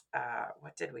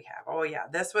 what did we have? Oh yeah,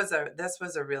 this was a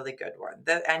really good one.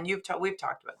 And we've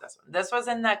talked about this one. This was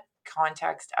in the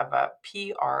context of a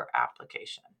PR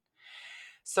application.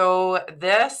 So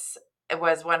this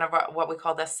was one of what we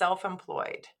call the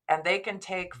self-employed, and they can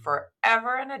take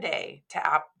forever and a day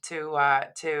to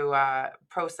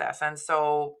process. And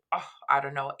so, I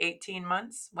don't know, 18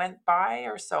 months went by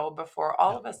or so before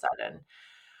all of a sudden,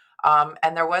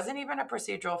 and there wasn't even a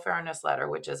procedural fairness letter,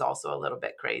 which is also a little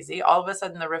bit crazy. All of a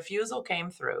sudden, the refusal came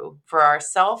through for our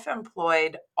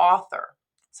self-employed author.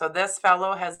 So this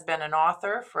fellow has been an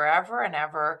author forever and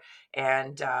ever,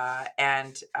 and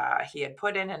he had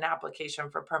put in an application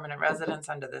for permanent residence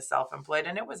under the self-employed,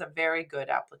 and it was a very good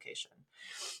application.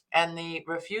 And the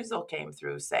refusal came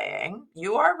through saying,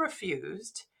 you are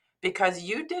refused because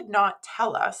you did not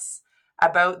tell us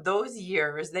about those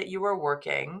years that you were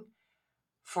working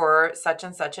for such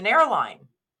and such an airline.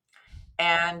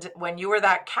 And when you were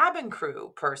that cabin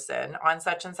crew person on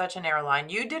such and such an airline,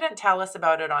 you didn't tell us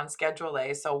about it on Schedule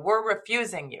A, so we're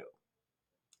refusing you.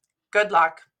 Good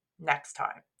luck next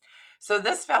time. So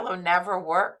this fellow never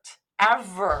worked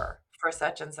ever for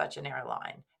such and such an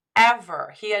airline,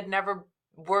 ever. He had never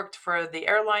worked for the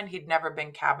airline. He'd never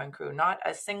been cabin crew, not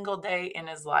a single day in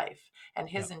his life. And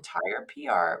his entire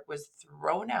PR was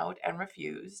thrown out and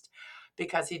refused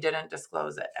because he didn't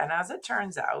disclose it. And as it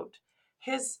turns out,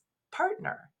 his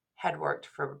partner had worked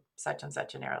for such and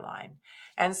such an airline.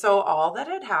 And so all that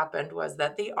had happened was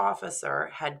that the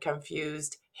officer had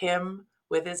confused him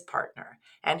with his partner,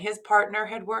 and his partner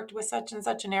had worked with such and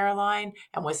such an airline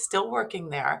and was still working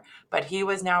there, but he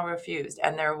was now refused.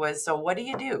 And so what do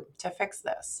you do to fix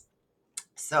this?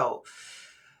 So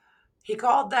he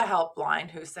called the helpline,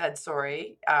 who said,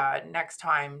 sorry, next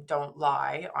time don't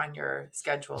lie on your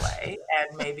Schedule A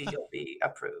and maybe you'll be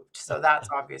approved. So that's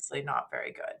obviously not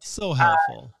very good. So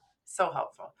helpful. So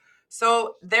helpful.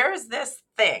 So there's this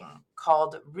thing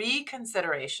called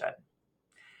reconsideration.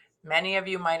 Many of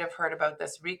you might have heard about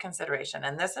this reconsideration.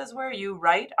 And this is where you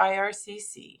write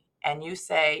IRCC and you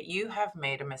say, you have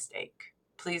made a mistake.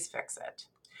 Please fix it.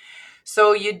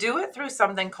 So you do it through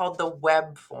something called the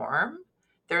web form.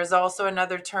 There's also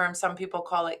another term, some people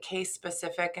call it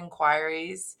case-specific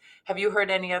inquiries. Have you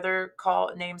heard any other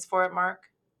names for it, Mark?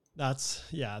 Those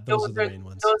are the main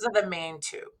ones. Those are the main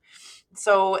two.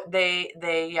 So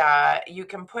you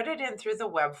can put it in through the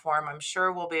web form. I'm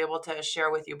sure we'll be able to share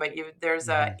with you, but there's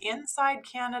a inside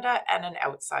Canada and an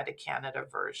outside of Canada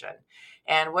version.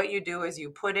 And what you do is you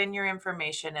put in your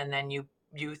information and then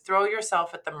you throw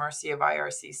yourself at the mercy of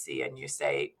IRCC and you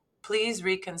say, please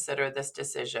reconsider this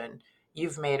decision.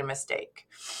 You've made a mistake.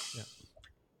 Yeah.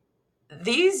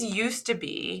 These used to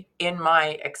be, in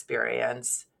my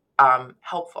experience,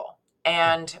 helpful.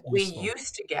 And we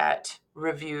used to get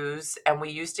reviews and we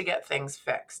used to get things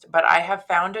fixed. But I have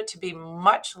found it to be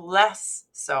much less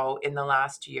so in the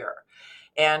last year.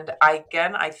 And I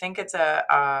think it's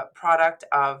a product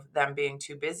of them being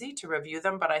too busy to review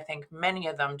them, but I think many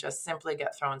of them just simply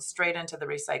get thrown straight into the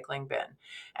recycling bin.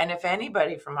 And if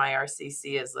anybody from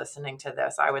IRCC is listening to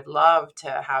this, I would love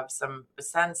to have some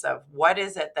sense of what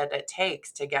is it that it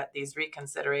takes to get these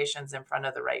reconsiderations in front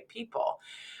of the right people.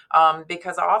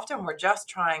 Because often we're just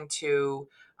trying to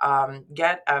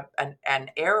get an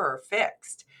error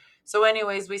fixed. So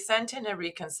anyways, we sent in a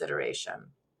reconsideration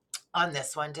on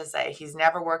this one to say he's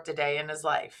never worked a day in his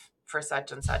life for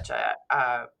such and such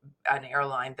an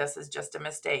airline. This is just a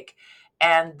mistake.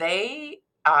 And they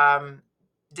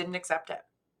didn't accept it.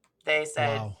 They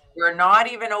said, wow, we're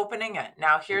not even opening it.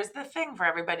 Now, here's the thing for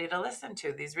everybody to listen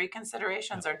to. These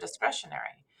reconsiderations are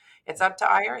discretionary. It's up to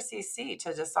IRCC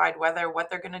to decide what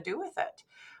they're going to do with it.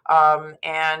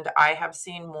 And I have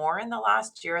seen more in the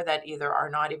last year that either are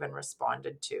not even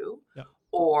responded to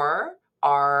or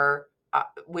are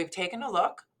we've taken a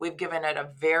look, we've given it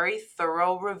a very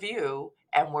thorough review,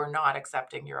 and we're not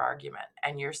accepting your argument,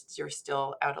 and you're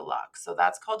still out of luck. So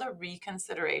that's called a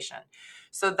reconsideration.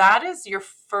 So that is your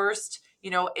first,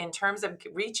 in terms of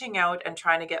reaching out and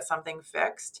trying to get something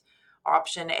fixed.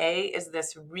 Option A is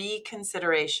this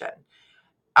reconsideration.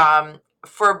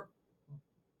 For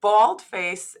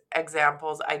bald-face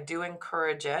examples, I do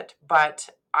encourage it, but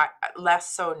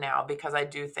less so now because I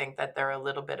do think that they're a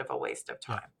little bit of a waste of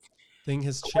time. Yeah. Things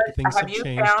have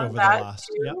changed over the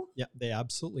last. Yeah, they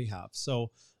absolutely have.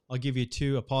 So I'll give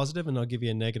you a positive and I'll give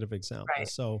you a negative example. Right.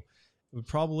 So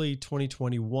probably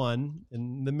 2021,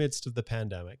 in the midst of the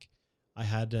pandemic, I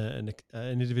had an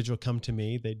individual come to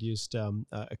me. They'd used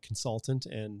a consultant,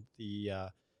 and the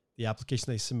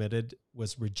application they submitted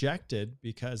was rejected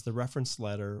because the reference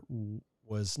letter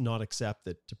was not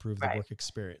accepted to prove the work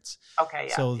experience. Okay.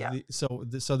 Yeah. So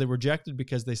they rejected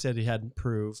because they said he hadn't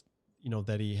proved,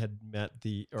 that he had met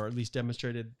or at least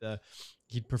demonstrated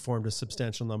he'd performed a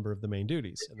substantial number of the main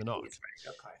duties in the NOC. Right.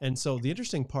 Okay. And so the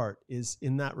interesting part is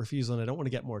in that refusal, and I don't want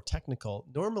to get more technical.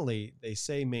 Normally they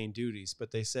say main duties,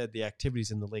 but they said the activities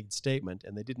in the lead statement,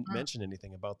 and they didn't mention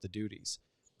anything about the duties.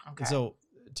 Okay. And so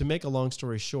to make a long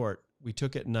story short, we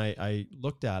took it and I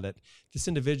looked at it. This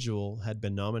individual had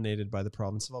been nominated by the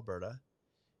province of Alberta.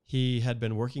 He had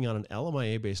been working on an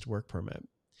LMIA-based work permit.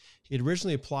 He had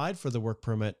originally applied for the work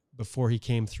permit before he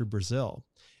came through Brazil,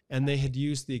 and they had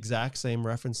used the exact same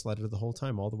reference letter the whole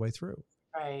time, all the way through.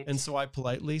 Right. And so I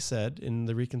politely said in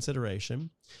the reconsideration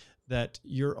that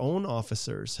your own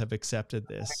officers have accepted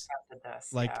this,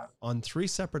 on 3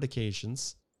 separate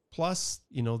occasions, plus,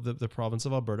 the province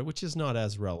of Alberta, which is not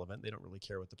as relevant. They don't really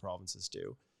care what the provinces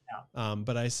do. No.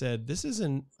 But I said, this is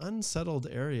an unsettled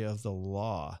area of the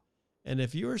law. And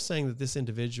if you are saying that this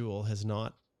individual has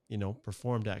not,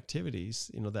 performed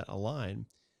activities, that align,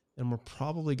 then we're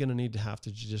probably going to need to have to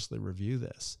judicially review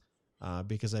this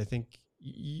because I think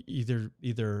either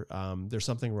there's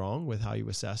something wrong with how you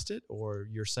assessed it, or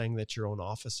you're saying that your own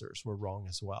officers were wrong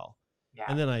as well. Yeah.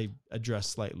 And then I address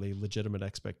slightly legitimate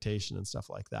expectation and stuff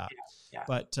like that. Yeah.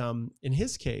 But in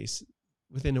his case,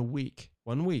 within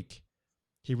 1 week,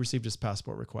 he received his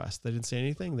passport request. They didn't say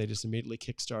anything. They just immediately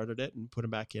kickstarted it and put him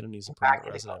back in, and he's a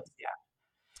permanent resident.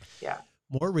 Yeah.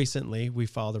 more recently, we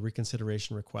filed a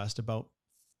reconsideration request about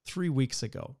 3 weeks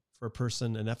ago for a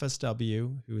person, an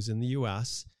FSW who was in the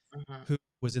US, who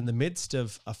was in the midst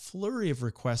of a flurry of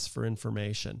requests for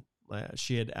information.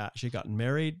 She had gotten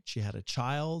married. She had a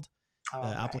child. The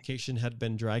application had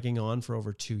been dragging on for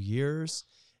over 2 years.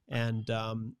 And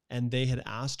they had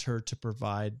asked her to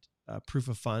provide proof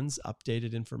of funds,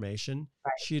 updated information.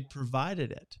 Right. She had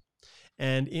provided it.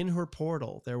 And in her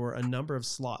portal, there were a number of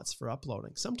slots for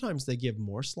uploading. Sometimes they give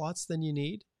more slots than you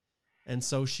need. And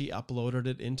so she uploaded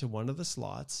it into one of the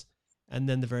slots. And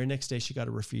then the very next day, she got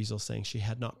a refusal saying she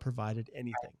had not provided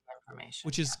anything,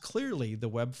 which is clearly the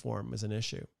web form is an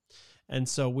issue. And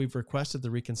so we've requested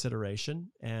the reconsideration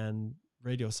and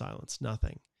radio silence,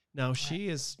 nothing. Now, she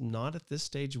is not at this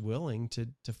stage willing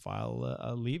to file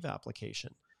a leave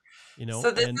application, you know.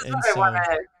 So this is what I want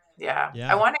to,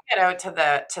 I want to get out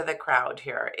to the crowd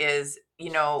here is,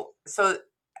 you know, so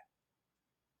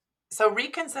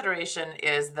reconsideration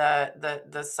is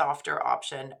the softer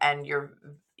option, and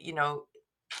you know,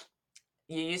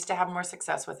 you used to have more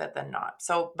success with it than not.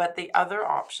 So, but the other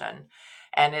option,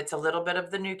 and it's a little bit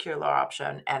of the nuclear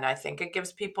option, and I think it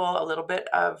gives people a little bit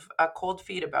of a cold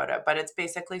feet about it, but it's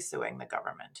basically suing the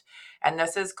government. And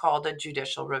this is called a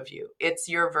judicial review. It's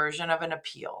your version of an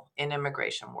appeal in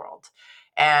immigration world.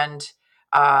 And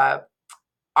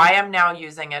I am now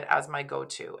using it as my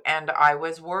go-to. And I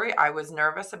was worried, I was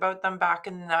nervous about them back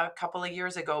in a couple of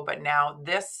years ago, but now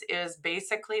this is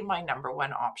basically my number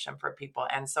one option for people.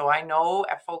 And so I know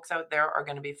folks out there are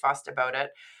going to be fussed about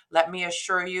it. Let me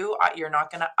assure you, you're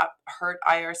not going to hurt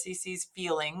IRCC's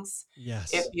feelings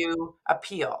if you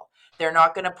appeal. They're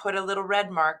not going to put a little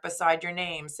red mark beside your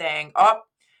name saying, oh,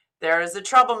 there is a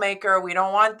troublemaker. We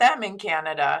don't want them in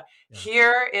Canada. Yeah.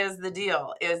 Here is the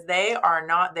deal, is they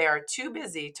are too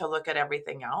busy to look at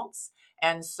everything else.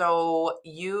 And so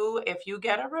if you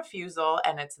get a refusal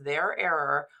and it's their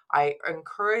error, I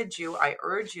urge you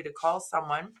to call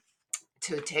someone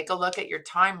to take a look at your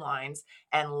timelines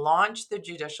and launch the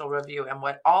judicial review. And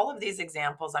what all of these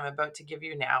examples I'm about to give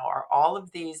you now are all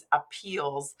of these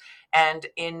appeals. And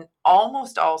in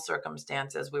almost all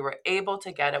circumstances, we were able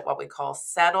to get it what we call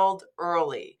settled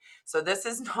early. So this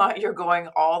is not you're going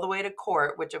all the way to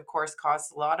court, which of course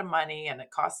costs a lot of money and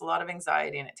it costs a lot of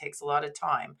anxiety and it takes a lot of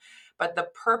time. But the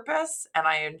purpose, and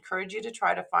I encourage you to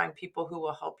try to find people who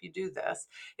will help you do this,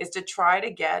 is to try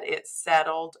to get it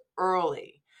settled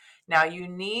early. Now, you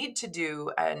need to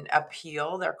do an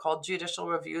appeal. They're called judicial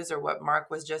reviews, or what Mark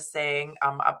was just saying,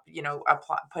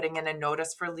 putting in a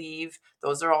notice for leave.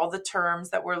 Those are all the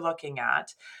terms that we're looking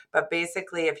at. But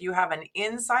basically, if you have an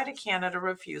inside of Canada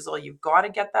refusal, you've got to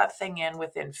get that thing in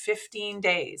within 15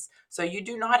 days. So you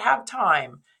do not have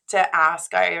time to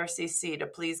ask IRCC to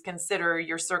please consider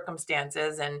your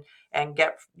circumstances and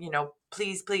get,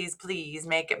 please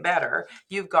make it better.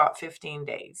 You've got 15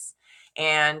 days.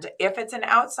 And if it's an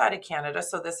outside of Canada,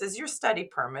 so this is your study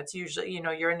permits, usually,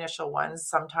 your initial ones,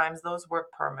 sometimes those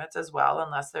work permits as well,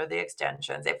 unless they're the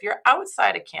extensions. If you're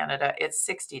outside of Canada, it's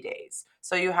 60 days.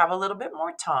 So you have a little bit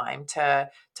more time to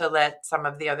let some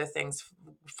of the other things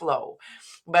flow.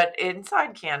 But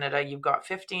inside Canada, you've got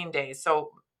 15 days.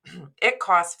 So it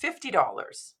costs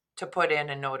 $50 to put in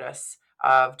a notice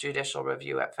of judicial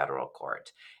review at federal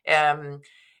court.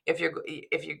 If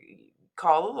you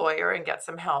call a lawyer and get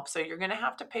some help. So you're going to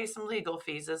have to pay some legal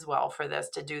fees as well for this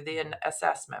to do the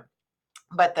assessment.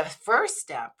 But the first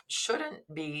step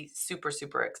shouldn't be super,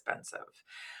 super expensive.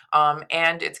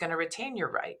 And it's going to retain your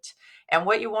right. And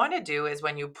what you want to do is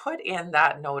when you put in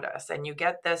that notice and you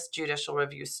get this judicial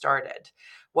review started,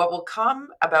 what will come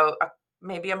about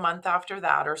maybe a month after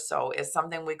that or so is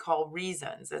something we call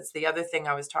reasons. It's the other thing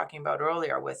I was talking about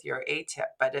earlier with your ATIP,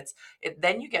 but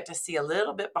then you get to see a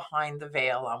little bit behind the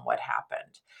veil on what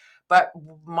happened. But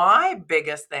my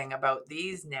biggest thing about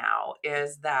these now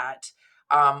is that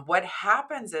what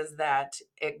happens is that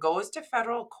it goes to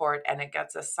federal court and it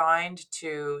gets assigned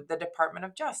to the Department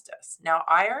of Justice. Now,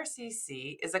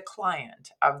 IRCC is a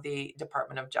client of the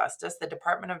Department of Justice. The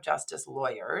Department of Justice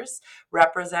lawyers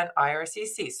represent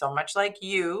IRCC. So much like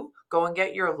you go and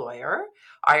get your lawyer,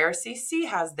 IRCC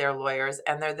has their lawyers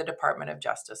and they're the Department of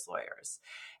Justice lawyers.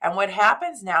 And what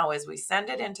happens now is we send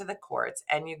it into the courts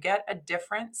and you get a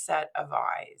different set of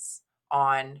eyes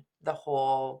on the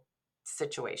whole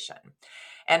situation.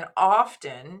 And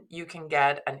often you can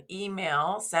get an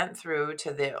email sent through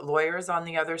to the lawyers on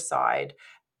the other side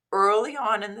early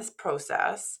on in this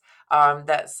process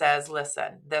that says,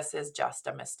 listen, this is just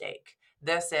a mistake.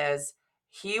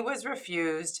 He was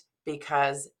refused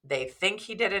because they think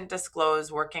he didn't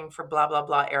disclose working for blah, blah,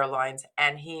 blah airlines,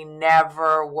 and he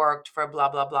never worked for blah,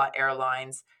 blah, blah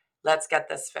airlines. Let's get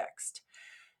this fixed.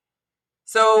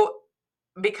 So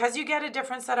because you get a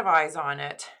different set of eyes on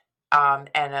it, and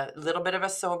a little bit of a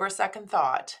sober second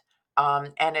thought,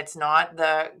 and it's not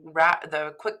the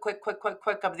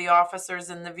quick of the officers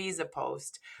in the visa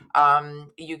post,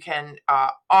 you can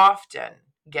often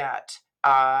get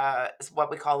what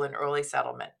we call an early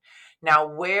settlement. Now,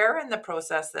 where in the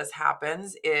process this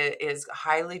happens is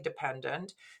highly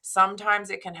dependent. Sometimes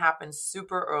it can happen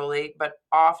super early, but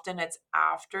often it's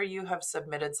after you have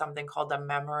submitted something called a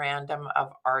memorandum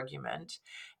of argument.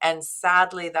 And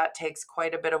sadly, that takes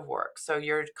quite a bit of work. So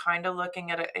you're kind of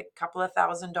looking at a couple of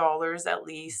 $1,000 at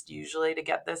least, usually, to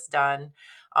get this done.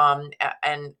 And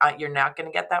you're not going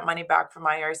to get that money back from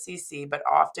IRCC, but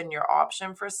often your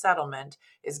option for settlement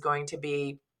is going to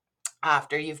be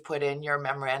after you've put in your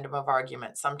memorandum of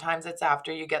argument. Sometimes it's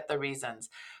after you get the reasons.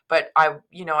 But I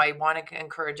want to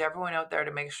encourage everyone out there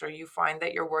to make sure you find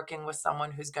that you're working with someone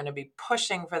who's going to be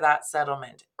pushing for that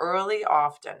settlement early,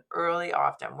 often.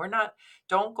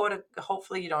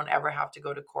 Hopefully you don't ever have to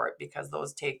go to court, because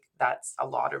that's a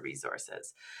lot of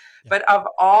resources. Yeah. But of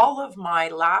all of my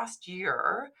last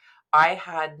year, I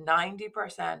had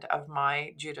 90% of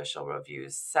my judicial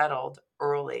reviews settled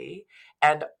early,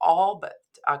 and all but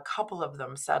a couple of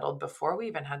them settled before we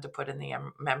even had to put in the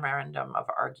memorandum of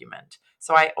argument.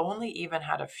 So I only even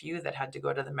had a few that had to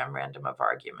go to the memorandum of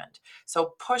argument.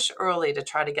 So push early to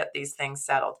try to get these things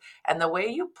settled. And the way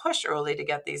you push early to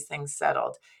get these things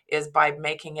settled is by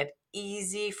making it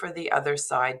easy for the other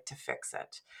side to fix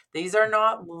it. These are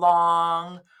not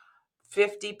long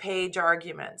 50-page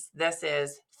arguments. This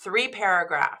is 3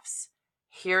 paragraphs.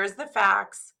 Here's the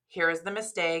facts, here's the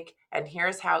mistake, and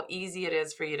here's how easy it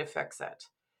is for you to fix it.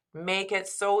 Make it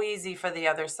so easy for the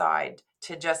other side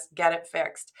to just get it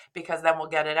fixed, because then we'll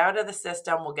get it out of the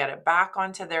system, we'll get it back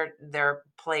onto their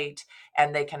plate,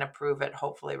 and they can approve it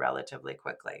hopefully relatively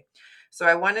quickly. So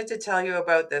I wanted to tell you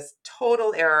about this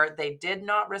total error. They did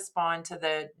not respond to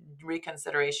the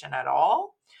reconsideration at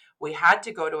all. We had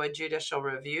to go to a judicial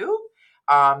review.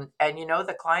 And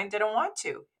the client didn't want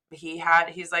to.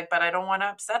 He's like, but I don't want to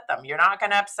upset them. You're not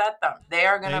going to upset them. They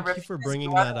are going to Thank you for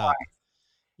bringing that up.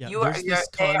 Yeah, they are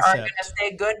going to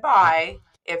say goodbye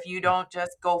if you don't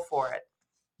just go for it.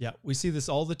 Yeah, we see this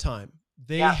all the time.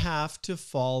 They have to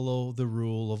follow the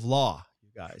rule of law, you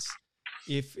guys.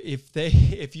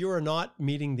 If you are not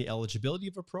meeting the eligibility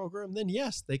of a program, then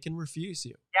yes, they can refuse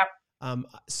you. Yep.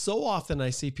 So often I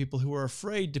see people who are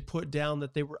afraid to put down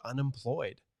that they were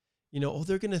unemployed.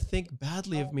 They're going to think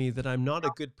badly of me, that I'm not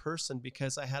a good person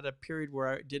because I had a period where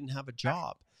I didn't have a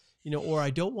job, or I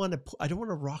don't want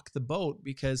to rock the boat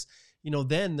because,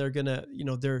 then they're going to,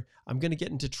 I'm going to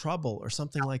get into trouble or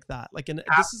something like that.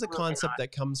 This is a concept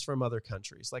that comes from other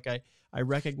countries. I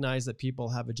recognize that people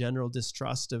have a general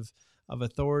distrust of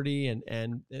authority,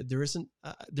 and there isn't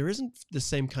the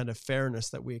same kind of fairness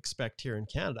that we expect here in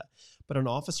Canada, but an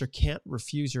officer can't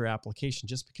refuse your application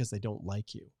just because they don't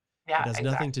like you. Yeah, it has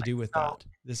nothing to do with that.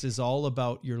 This is all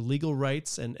about your legal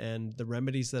rights and the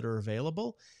remedies that are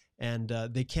available, and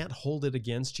they can't hold it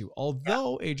against you.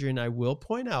 Although, Adrienne, I will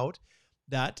point out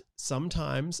that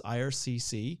sometimes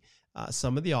IRCC,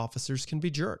 some of the officers can be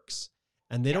jerks,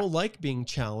 and they don't like being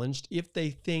challenged if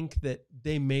they think that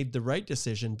they made the right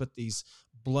decision, but these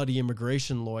bloody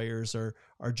immigration lawyers are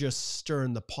just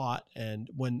stirring the pot, and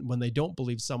when they don't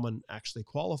believe someone actually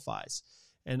qualifies.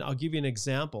 And I'll give you an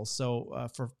example. So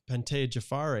for Pentea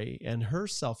Jafari and her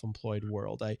self-employed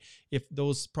world, if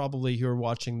those probably who are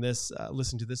watching this,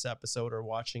 listening to this episode or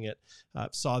watching it,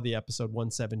 saw the episode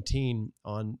 117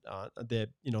 on the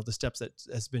steps that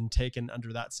has been taken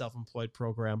under that self-employed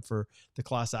program for the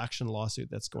class action lawsuit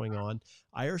that's going on.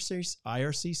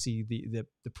 IRCC,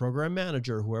 the program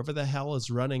manager, whoever the hell is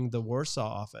running the Warsaw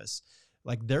office,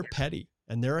 they're petty.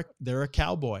 And they're a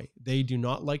cowboy. They do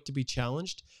not like to be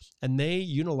challenged. And they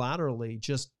unilaterally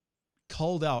just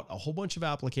culled out a whole bunch of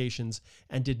applications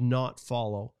and did not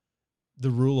follow the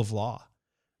rule of law.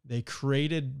 They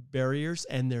created barriers,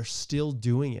 and they're still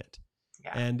doing it.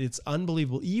 Yeah. And it's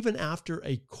unbelievable. Even after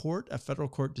a federal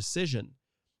court decision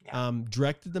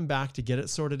directed them back to get it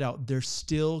sorted out, they're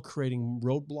still creating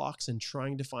roadblocks and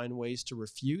trying to find ways to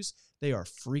refuse. They are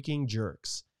freaking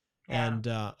jerks.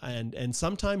 Yeah. And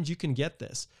sometimes you can get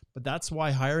this, but that's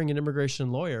why hiring an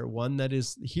immigration lawyer, one that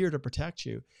is here to protect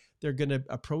you, they're going to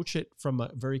approach it from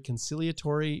a very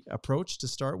conciliatory approach to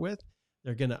start with.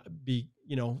 They're going to be,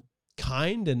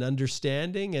 kind and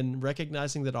understanding and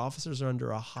recognizing that officers are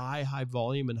under a high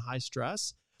volume and high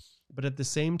stress, but at the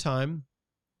same time,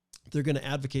 they're going to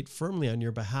advocate firmly on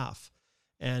your behalf.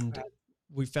 And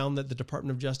we found that the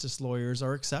Department of Justice lawyers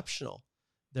are exceptional.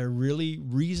 they're really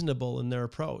reasonable in their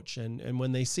approach. And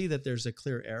when they see that there's a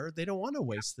clear error, they don't want to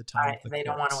waste the time of the They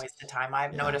don't want to courts. waste the time.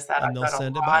 I've Yeah. noticed that. And I've they'll got a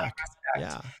send it lot of back. respect,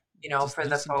 Yeah. for Just the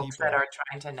decent folks that people. are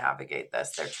trying to navigate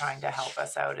this. They're trying to help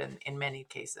us out in many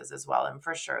cases as well. And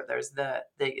for sure, there's the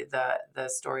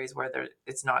stories where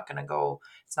it's not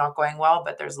going well,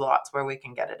 but there's lots where we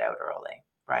can get it out early,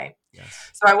 right?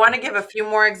 Yes. So I want to give a few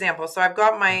more examples. So I've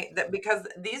got because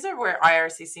these are where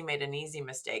IRCC made an easy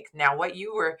mistake. Now, what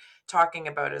you were talking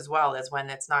about as well is when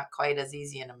it's not quite as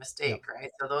easy in a mistake, Yep.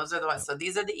 right? So those are the ones. Yep. So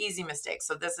these are the easy mistakes.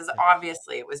 So this is Yep.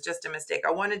 obviously, it was just a mistake.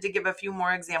 I wanted to give a few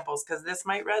more examples because this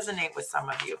might resonate with some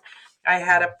of you. I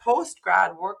had a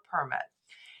post-grad work permit.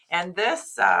 And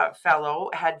this fellow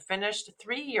had finished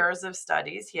 3 years of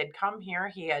studies. He had come here.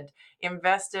 He had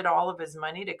invested all of his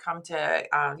money to come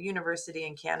to university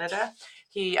in Canada.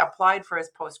 He applied for his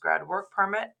postgrad work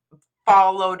permit,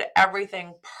 followed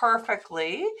everything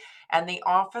perfectly. And the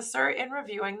officer, in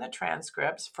reviewing the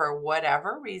transcripts, for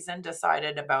whatever reason,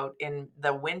 decided about in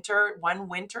the one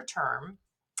winter term,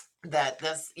 that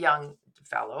this young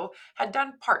fellow had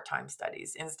done part-time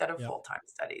studies instead of Yep. full-time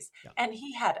studies, Yep. and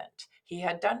he hadn't. He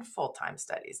had done full-time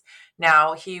studies.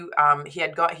 Now he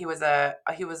was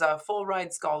a full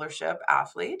ride scholarship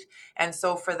athlete, and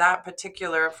so for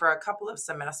a couple of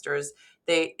semesters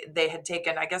they had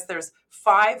taken, I guess there's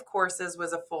 5 courses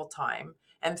was a full-time,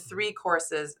 and 3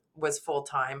 courses was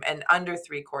full-time, and under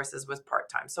 3 courses was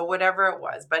part-time. So whatever it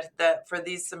was, but for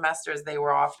these semesters they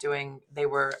were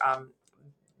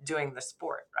doing the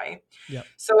sport, right? Yep.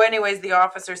 So anyways, the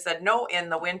officer said, no, in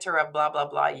the winter of blah, blah,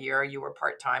 blah year, you were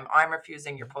part-time. I'm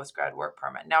refusing your postgrad work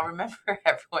permit. Now, remember,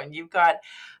 everyone, you've got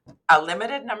a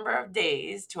limited number of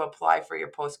days to apply for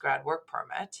your postgrad work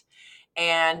permit.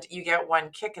 And you get one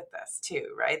kick at this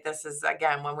too, right? This is,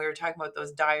 again, when we were talking about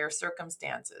those dire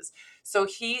circumstances. So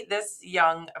this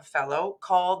young fellow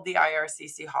called the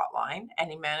IRCC hotline and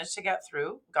he managed to get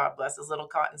through. God bless his little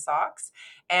cotton socks.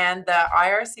 And the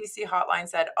IRCC hotline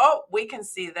said, oh, we can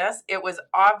see this. It was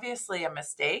obviously a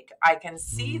mistake. I can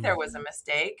see there was a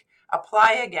mistake.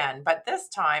 Apply again, but this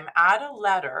time add a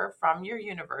letter from your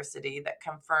university that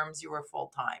confirms you were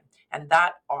full-time, and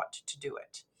that ought to do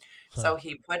it. So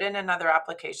he put in another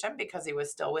application because he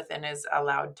was still within his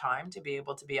allowed time to be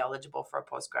able to be eligible for a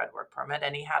postgrad work permit.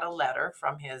 And he had a letter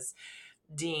from his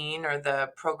dean or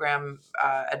the program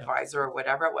advisor or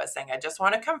whatever it was saying, I just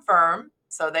want to confirm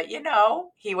so that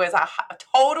he was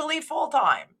totally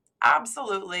full-time,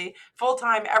 absolutely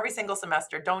full-time every single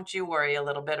semester. Don't you worry a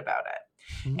little bit about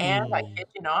it. And I kid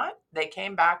you not, they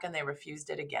came back and they refused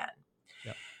it again.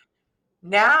 Yep.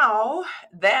 Now,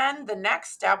 then the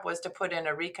next step was to put in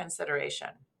a reconsideration.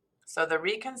 So the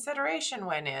reconsideration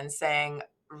went in saying,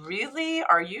 really,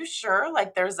 are you sure?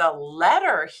 Like, there's a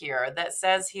letter here that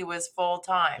says he was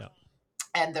full-time. Yep.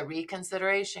 And the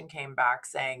reconsideration came back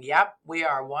saying, yep, we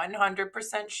are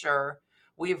 100% sure.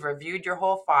 We've reviewed your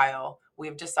whole file.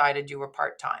 We've decided you were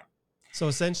part-time. So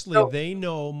essentially, they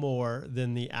know more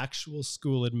than the actual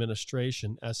school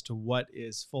administration as to what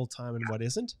is full-time and what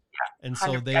isn't. Yeah, and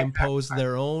so they impose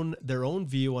their own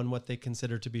view on what they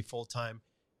consider to be full-time,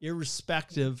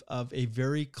 irrespective of a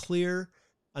very clear,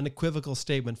 unequivocal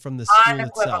statement from the school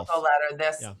itself. Unequivocal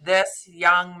letter. This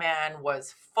young man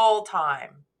was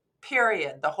full-time,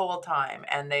 period, the whole time.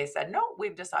 And they said, no,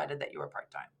 we've decided that you were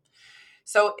part-time.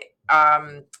 So,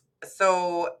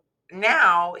 so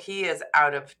now he is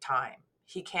out of time.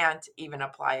 He can't even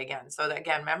apply again. So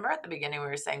again, remember at the beginning, we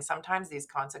were saying sometimes these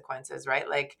consequences, right?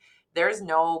 Like there's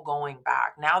no going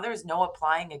back. Now there's no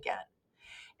applying again.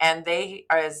 And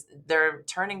they're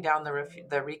turning down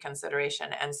the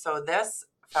reconsideration. And so this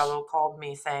fellow called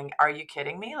me saying, are you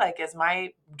kidding me? Like, is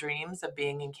my dreams of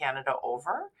being in Canada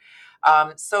over?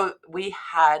 So we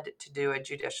had to do a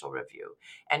judicial review,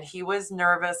 and he was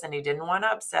nervous and he didn't want to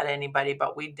upset anybody,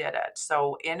 but we did it.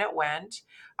 So in it went.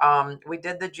 We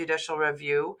did the judicial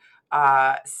review.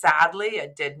 Sadly,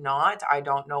 it did not. I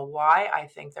don't know why. I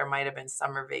think there might have been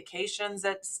summer vacations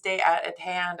at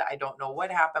hand. I don't know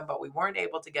what happened, but we weren't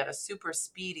able to get a super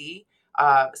speedy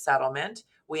settlement.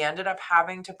 We ended up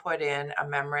having to put in a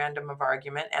memorandum of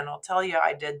argument, and I'll tell you,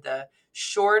 I did the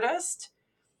shortest,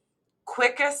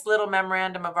 quickest little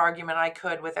memorandum of argument I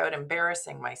could without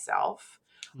embarrassing myself,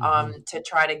 to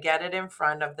try to get it in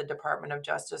front of the Department of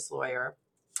Justice lawyer,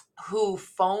 who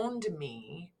phoned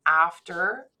me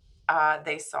after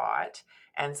they saw it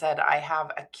and said, I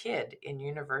have a kid in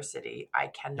university. I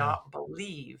cannot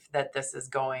believe that this is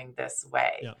going this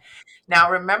way. Yeah. Now,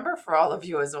 remember, for all of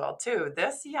you as well, too,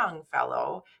 this young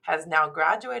fellow has now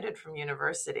graduated from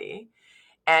university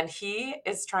and he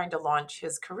is trying to launch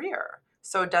his career.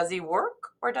 So does he work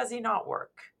or does he not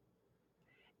work?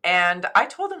 And I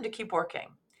told him to keep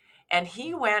working. And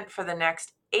he went for the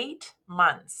next 8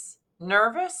 months,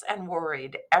 nervous and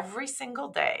worried every single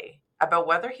day about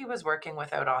whether he was working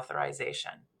without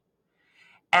authorization.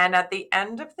 And at the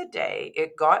end of the day,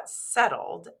 it got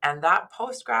settled, and that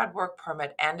post-grad work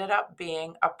permit ended up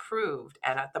being approved.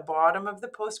 And at the bottom of the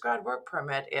post-grad work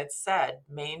permit, it said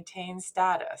maintain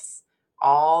status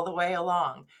all the way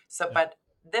along. So, Yeah. but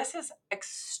this is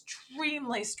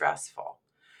extremely stressful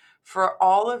for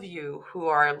all of you who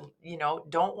are,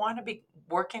 don't want to be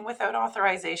working without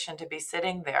authorization, to be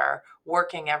sitting there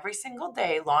working every single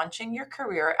day, launching your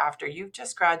career after you've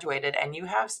just graduated and you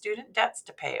have student debts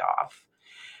to pay off.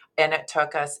 And it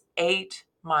took us 8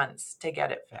 months to get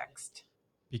it fixed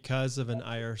Because of an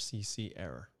IRCC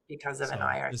error. because of an So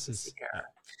this IRCC is, error.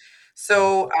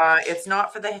 So it's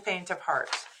not for the faint of heart.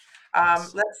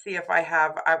 Yes. Let's see if I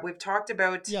have. We've talked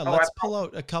about. Yeah, Oh, let's pull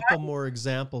out a couple more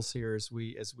examples here as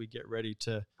we get ready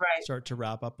to right. start to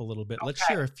wrap up a little bit. Let's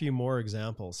Okay. share a few more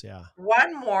examples. Yeah.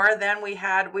 One more. Then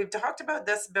we've talked about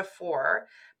this before,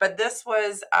 but this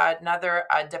was another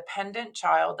dependent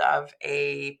child of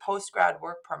a post-grad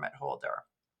work permit holder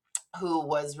who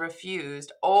was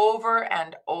refused over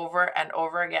and over and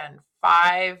over again,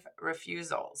 5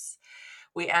 refusals.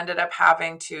 We ended up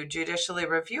having to judicially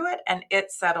review it, and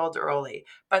it settled early.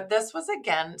 But this was,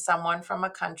 again, someone from a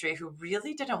country who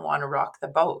really didn't want to rock the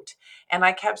boat. And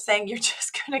I kept saying, you're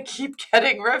just going to keep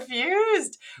getting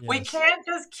refused. Yes. We can't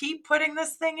just keep putting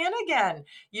this thing in again.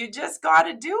 You just got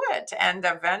to do it. And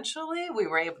eventually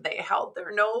they held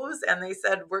their nose and they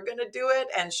said, we're going to do it.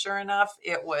 And sure enough,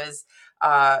 it was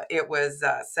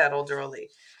settled early.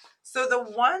 So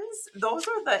those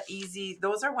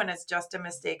are when it's just a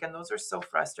mistake, and those are so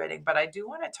frustrating. But I do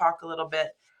want to talk a little bit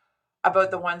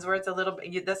about the ones where it's a little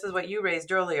bit, this is what you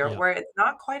raised earlier, Yeah. where it's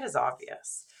not quite as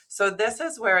obvious. So this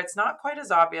is where it's not quite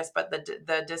as obvious, but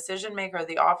the decision maker,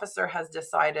 the officer, has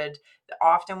decided,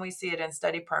 often we see it in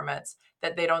study permits,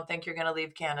 that they don't think you're going to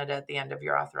leave Canada at the end of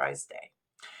your authorized stay.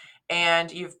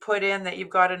 And you've put in that you've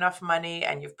got enough money,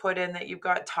 and you've put in that you've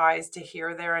got ties to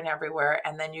here, there, and everywhere.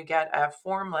 And then you get a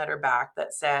form letter back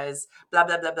that says, blah,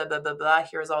 blah, blah, blah, blah, blah, blah.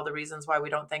 Here's all the reasons why we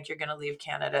don't think you're going to leave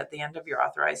Canada at the end of your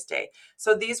authorized stay.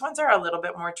 So these ones are a little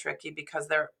bit more tricky because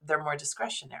they're more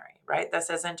discretionary, right? This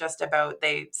isn't just about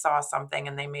they saw something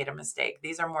and they made a mistake.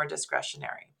 These are more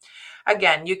discretionary.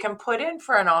 Again, you can put in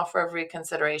for an offer of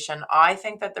reconsideration. I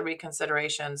think that the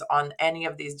reconsiderations on any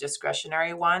of these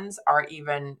discretionary ones are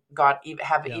even a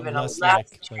less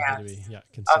chance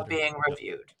of being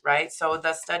reviewed, right? So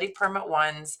the study permit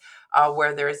ones,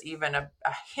 where there's even a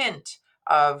hint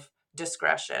of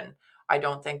discretion, I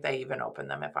don't think they even open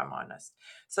them, if I'm honest.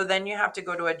 So then you have to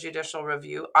go to a judicial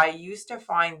review. I used to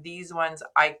find these ones,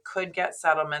 I could get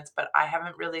settlements, but I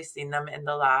haven't really seen them in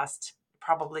the last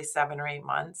probably 7 or 8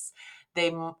 months.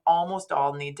 They almost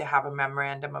all need to have a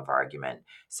memorandum of argument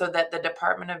so that the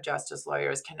Department of Justice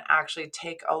lawyers can actually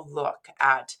take a look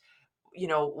at,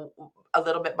 a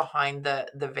little bit behind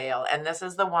the veil. And this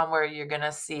is the one where you're going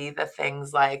to see the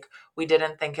things like, we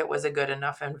didn't think it was a good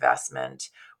enough investment.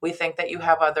 We think that you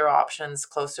have other options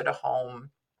closer to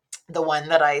home. The one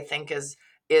that I think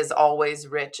is always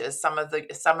rich is some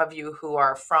of you who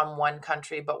are from one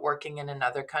country but working in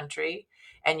another country,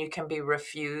 and you can be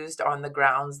refused on the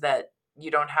grounds that you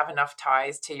don't have enough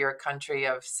ties to your country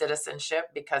of citizenship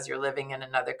because you're living in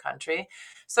another country.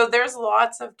 So there's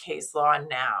lots of case law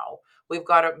now. We've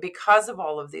got to, because of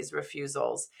all of these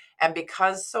refusals, and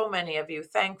because so many of you,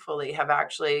 thankfully, have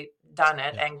actually done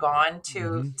it and gone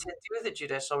to do the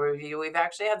judicial review. We've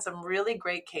actually had some really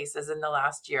great cases in the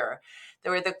last year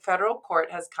where the federal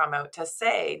court has come out to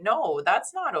say, no,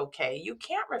 that's not okay. You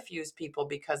can't refuse people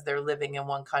because they're living in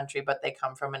one country, but they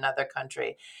come from another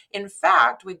country. In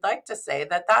fact, we'd like to say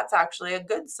that that's actually a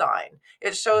good sign.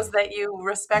 It shows that you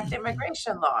respect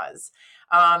immigration laws.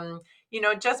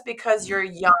 Just because you're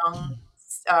young,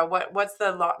 what's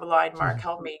the line, Mark?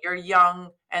 Help me. You're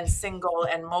young and single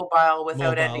and mobile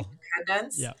without any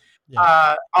dependence. Yeah.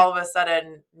 All of a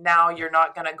sudden, now you're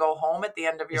not going to go home at the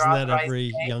end of your Isn't authorized that every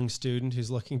stay? young student who's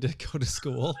looking to go to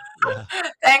school? Yeah.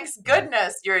 Thanks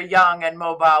goodness you're young and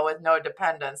mobile with no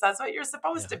dependence. That's what you're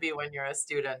supposed to be when you're a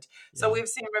student. So we've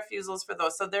seen refusals for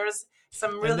those. So there's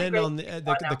some really and then great on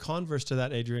the converse to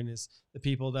that, Adrienne, is the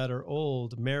people that are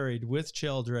old, married with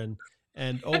children.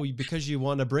 And because you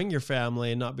want to bring your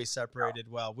family and not be separated,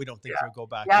 well, we don't think you'll go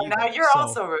back. Yeah, now you're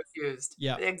also refused.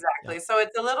 Yeah, exactly. So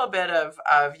it's a little bit of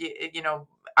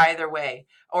either way,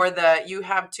 or you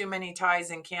have too many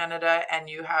ties in Canada and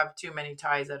you have too many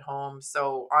ties at home.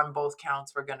 So on both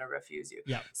counts, we're going to refuse you.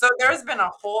 Yeah. So there's been a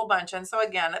whole bunch. And so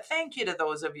again, thank you to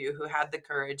those of you who had the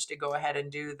courage to go ahead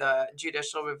and do the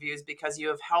judicial reviews, because you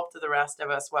have helped the rest of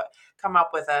us come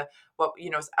up with a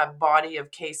body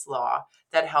of case law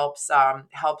that helps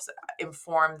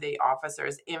inform the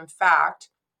officers. In fact,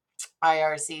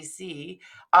 IRCC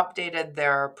updated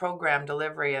their program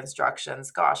delivery instructions.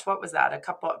 Gosh, what was that?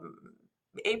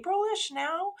 April-ish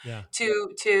now, Yeah.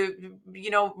 to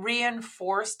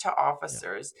reinforce to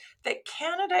officers that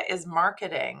Canada is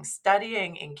marketing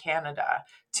studying in Canada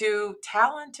to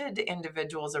talented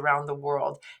individuals around the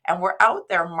world, and we're out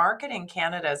there marketing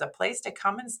Canada as a place to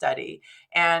come and study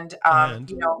and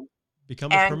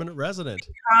become a permanent resident.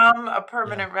 Become a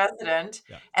permanent resident.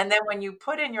 Yeah. And then when you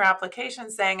put in your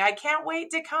application saying, I can't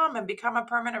wait to come and become a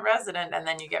permanent resident, and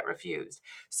then you get refused.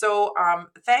 So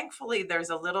thankfully, there's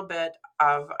a little bit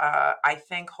of, I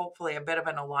think, hopefully a bit of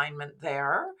an alignment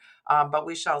there. But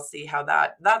we shall see how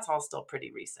that's all still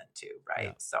pretty recent too,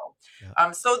 right?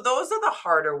 Yeah. So those are the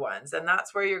harder ones. And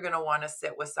that's where you're going to want to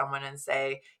sit with someone and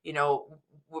say,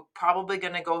 we're probably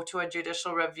going to go to a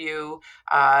judicial review.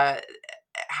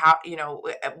 How,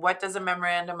 what does a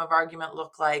memorandum of argument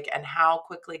look like, and how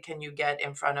quickly can you get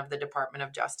in front of the Department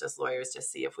of Justice lawyers to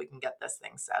see if we can get this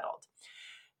thing settled?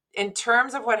 In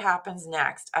terms of what happens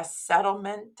next, a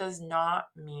settlement does not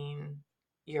mean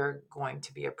you're going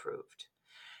to be approved.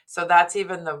 So that's it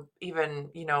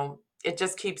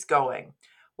just keeps going.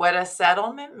 What a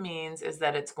settlement means is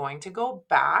that it's going to go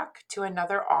back to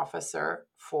another officer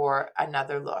for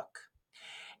another look.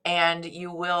 And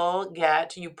you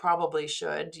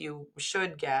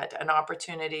should get an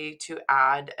opportunity to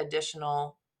add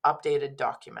additional updated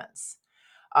documents.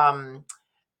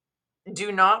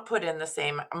 Do not put in the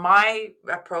same, my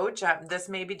approach, this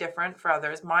may be different for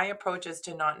others. My approach is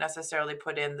to not necessarily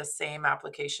put in the same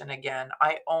application again.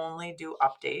 I only do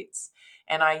updates,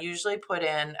 and I usually put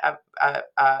in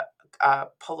a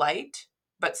polite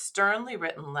but sternly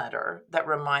written letter that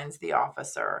reminds the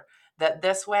officer that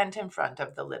this went in front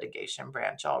of the litigation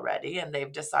branch already, and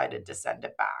they've decided to send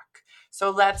it back. So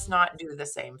let's not do the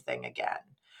same thing again.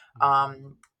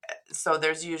 So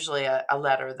there's usually a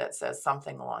letter that says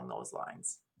something along those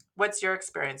lines. What's your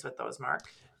experience with those, Mark?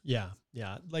 Yeah.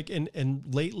 Like, and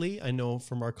lately, I know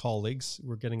from our colleagues,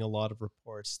 we're getting a lot of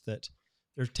reports that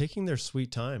they're taking their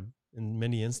sweet time in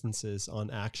many instances on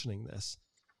actioning this.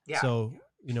 Yeah. So,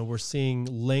 we're seeing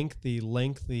lengthy,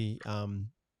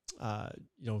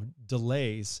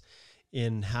 delays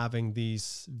in having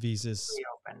these visas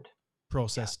reopened,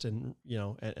 processed, and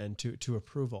to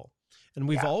approval. And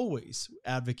we've always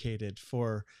advocated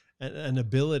for an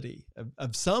ability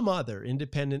of some other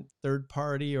independent third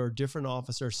party or different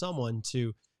officer, someone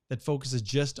that focuses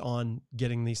just on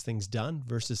getting these things done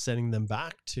versus sending them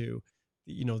back to,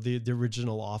 the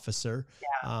original officer,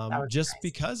 just nice.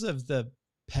 Because of the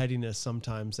pettiness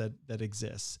sometimes that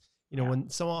exists. When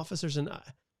some officers, and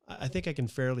I think I can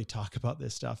fairly talk about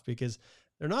this stuff because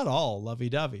they're not all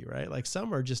lovey-dovey, right? Like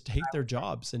some are just hate their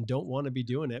jobs and don't want to be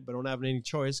doing it, but don't have any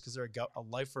choice because they're a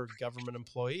lifer government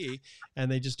employee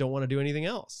and they just don't want to do anything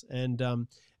else. And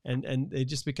they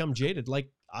just become jaded.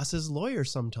 Like us as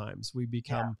lawyers, sometimes we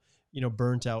become,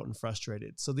 burnt out and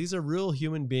frustrated. So these are real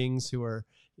human beings who are,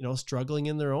 struggling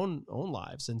in their own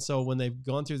lives. And so when they've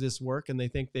gone through this work and they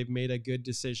think they've made a good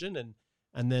decision,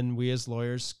 and then we as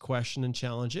lawyers question and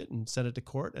challenge it and send it to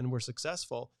court and we're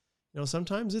successful,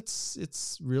 sometimes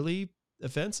it's really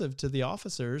offensive to the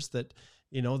officers that,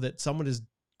 that someone is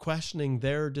questioning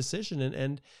their decision,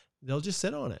 and they'll just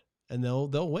sit on it and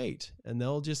they'll wait and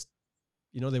they'll just,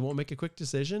 they won't make a quick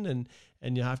decision,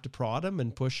 and you have to prod them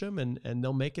and push them, and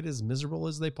they'll make it as miserable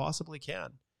as they possibly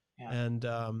can. Yeah. And,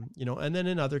 and then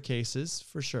in other cases,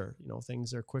 for sure,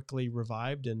 things are quickly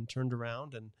revived and turned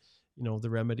around, and, the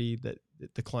remedy that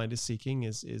the client is seeking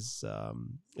is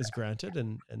granted,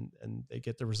 and they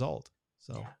get the result.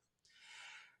 So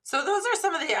those are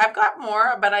some of I've got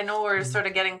more, but I know we're sort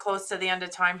of getting close to the end of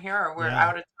time here, or we're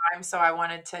out of time. So I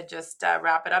wanted to just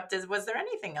wrap it up. Was there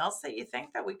anything else that you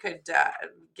think that we could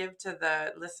give to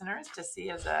the listeners to see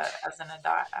as an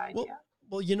idea?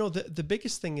 Well, the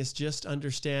biggest thing is just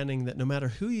understanding that no matter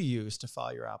who you use to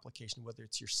file your application, whether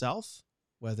it's yourself,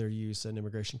 whether you use an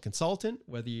immigration consultant,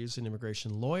 whether you use an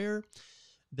immigration lawyer,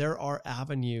 there are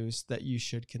avenues that you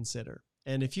should consider.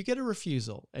 And if you get a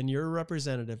refusal and your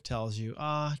representative tells you,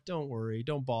 don't worry,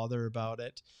 don't bother about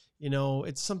it.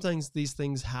 It's sometimes these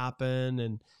things happen.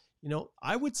 And,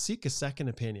 I would seek a second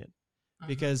opinion,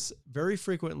 because very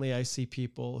frequently I see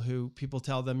people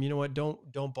tell them,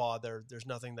 don't bother. There's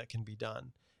nothing that can be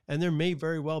done. And there may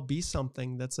very well be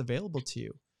something that's available to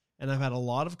you. And I've had a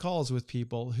lot of calls with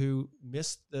people who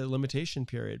missed the limitation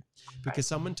period because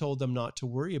someone told them not to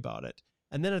worry about it.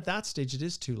 And then at that stage, it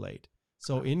is too late.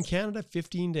 So in Canada,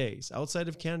 15 days. Outside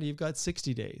of Canada, you've got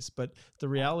 60 days. But the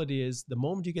reality is the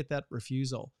moment you get that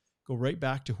refusal, go right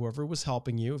back to whoever was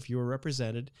helping you, if you were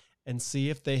represented, and see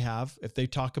if they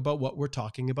talk about what we're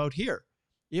talking about here.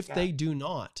 If they do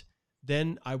not,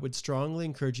 then I would strongly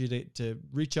encourage you to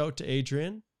reach out to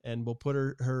Adrienne, and we'll put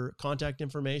her contact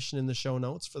information in the show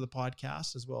notes for the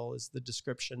podcast, as well as the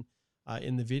description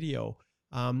in the video,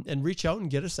 and reach out and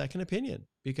get a second opinion,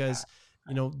 because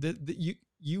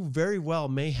you very well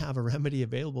may have a remedy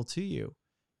available to you.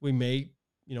 We may,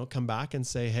 come back and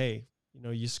say, hey,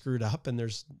 you screwed up and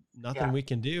there's nothing we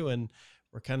can do. And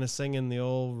we're kind of singing the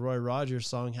old Roy Rogers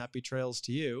song, Happy Trails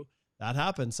to You. That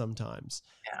happens sometimes,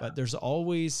 but there's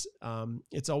always,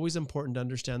 it's always important to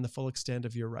understand the full extent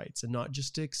of your rights and not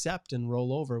just to accept and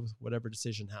roll over with whatever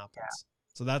decision happens.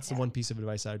 So that's the one piece of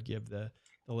advice I would give the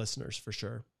listeners for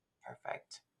sure.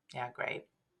 Perfect. Yeah. Great.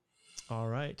 All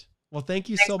right. Well, thank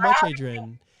you so much,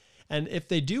 Adrienne. And if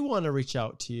they do want to reach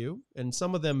out to you, and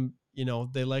some of them,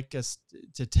 they like us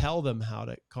to tell them how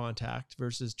to contact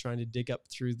versus trying to dig up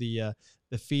through the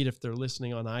feed if they're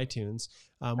listening on iTunes.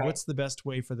 What's the best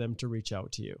way for them to reach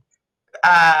out to you?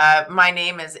 My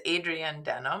name is Adrienne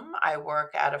Denham. I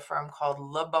work at a firm called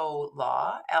Lebeau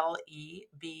Law,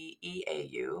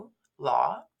 Lebeau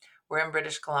Law. We're in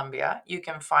British Columbia. You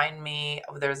can find me.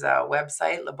 There's a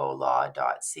website,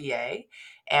 lebeaulaw.ca,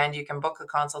 and you can book a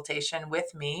consultation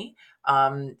with me.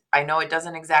 I know it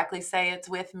doesn't exactly say it's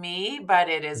with me, but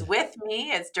it is with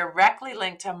me. It's directly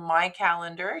linked to my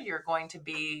calendar. You're going to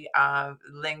be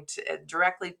linked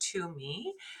directly to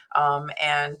me.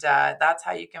 And that's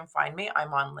how you can find me.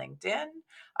 I'm on LinkedIn.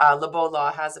 Lebeau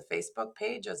Law has a Facebook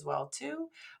page as well too.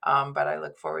 But I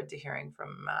look forward to hearing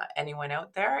from anyone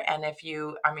out there. And I'm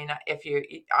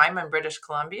in British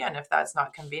Columbia, and if that's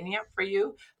not convenient for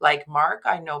you, like Mark,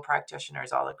 I know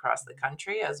practitioners all across the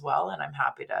country as well. And I'm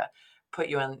happy to put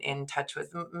you in touch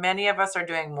with. Many of us are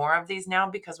doing more of these now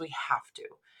because we have to.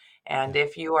 And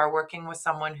if you are working with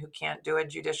someone who can't do a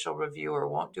judicial review or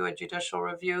won't do a judicial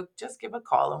review, just give a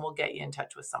call and we'll get you in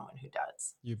touch with someone who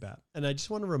does. You bet. And I just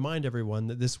want to remind everyone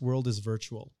that this world is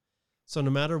virtual. So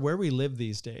no matter where we live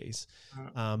these days,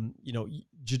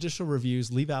 judicial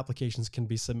reviews, leave applications can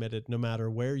be submitted no matter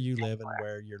where you live and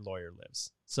where your lawyer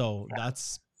lives. So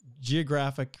that's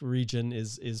geographic region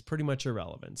is pretty much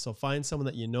irrelevant. So find someone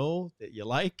that that you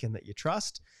like and that you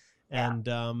trust. And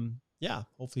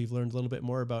hopefully you've learned a little bit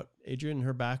more about Adrienne and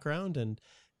her background, and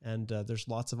there's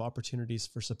lots of opportunities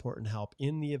for support and help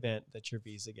in the event that your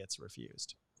visa gets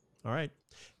refused. All right.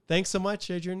 Thanks so much,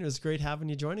 Adrienne. It was great having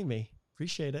you joining me.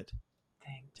 Appreciate it.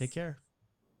 Thanks. Take care.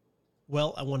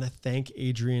 Well, I want to thank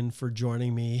Adrienne for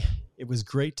joining me. It was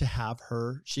great to have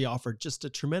her. She offered just a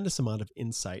tremendous amount of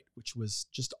insight, which was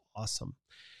just awesome.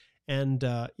 And,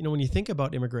 when you think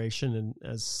about immigration, and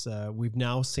as we've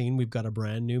now seen, we've got a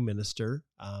brand new minister.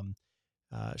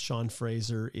 Sean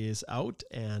Fraser is out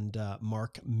and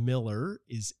Mark Miller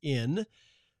is in.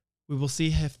 We will see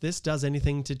if this does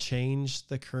anything to change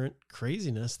the current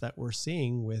craziness that we're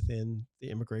seeing within the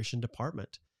immigration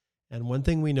department. And one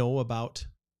thing we know about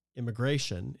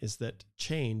immigration is that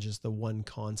change is the one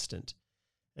constant.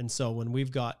 And so when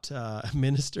we've got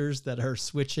ministers that are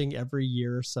switching every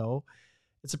year or so,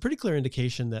 it's a pretty clear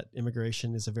indication that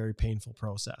immigration is a very painful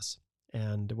process.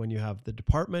 And when you have the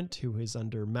department who is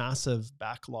under massive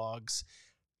backlogs,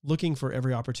 looking for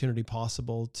every opportunity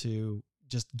possible to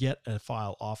just get a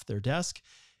file off their desk,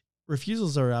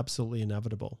 refusals are absolutely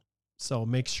inevitable. So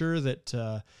make sure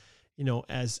that,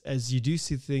 as you do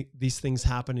see these things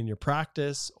happen in your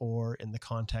practice or in the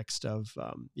context of,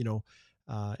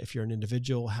 if you're an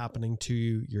individual happening to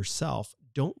yourself,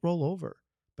 don't roll over,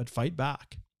 but fight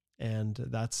back. And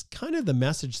that's kind of the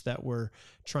message that we're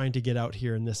trying to get out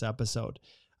here in this episode.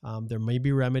 There may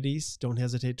be remedies. Don't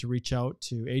hesitate to reach out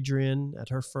to Adrienne at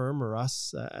her firm or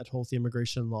us at Holthe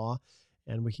Immigration Law,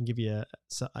 and we can give you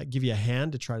a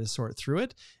hand to try to sort through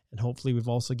it. And hopefully we've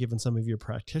also given some of your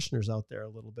practitioners out there a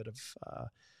little bit of,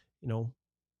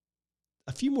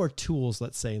 a few more tools,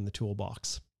 let's say, in the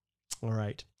toolbox. All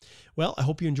right. Well, I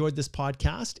hope you enjoyed this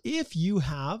podcast. If you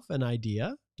have an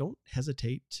idea, don't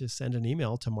hesitate to send an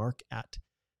email to Mark at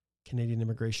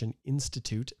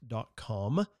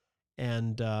CanadianImmigrationInstitute.com.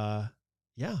 And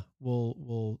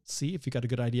we'll see if you got a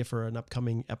good idea for an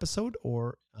upcoming episode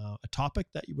or a topic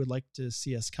that you would like to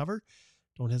see us cover.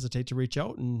 Don't hesitate to reach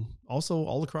out, and also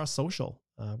all across social,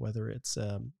 whether it's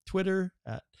Twitter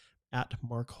at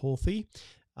Mark Holthe,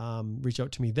 reach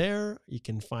out to me there. You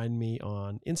can find me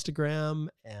on Instagram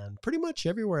and pretty much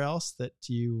everywhere else that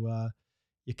you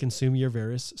consume your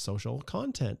various social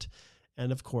content.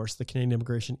 And of course, the Canadian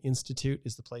Immigration Institute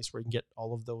is the place where you can get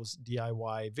all of those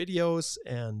DIY videos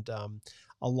and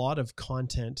a lot of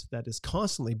content that is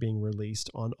constantly being released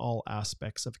on all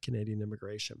aspects of Canadian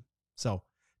immigration. So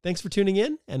thanks for tuning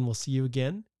in, and we'll see you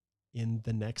again in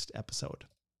the next episode.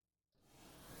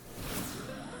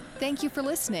 Thank you for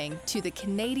listening to the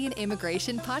Canadian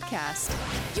Immigration Podcast,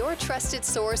 your trusted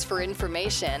source for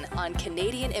information on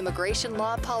Canadian immigration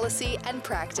law policy and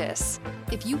practice.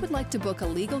 If you would like to book a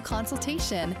legal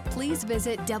consultation, please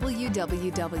visit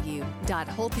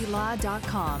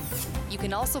www.holtelaw.com. You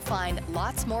can also find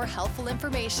lots more helpful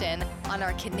information on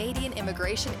our Canadian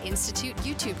Immigration Institute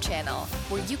YouTube channel,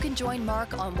 where you can join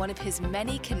Mark on one of his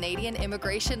many Canadian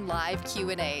immigration live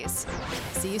Q&As.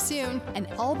 See you soon, and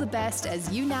all the best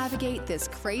as you navigate this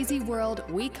crazy world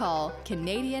we call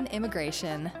Canadian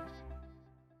immigration.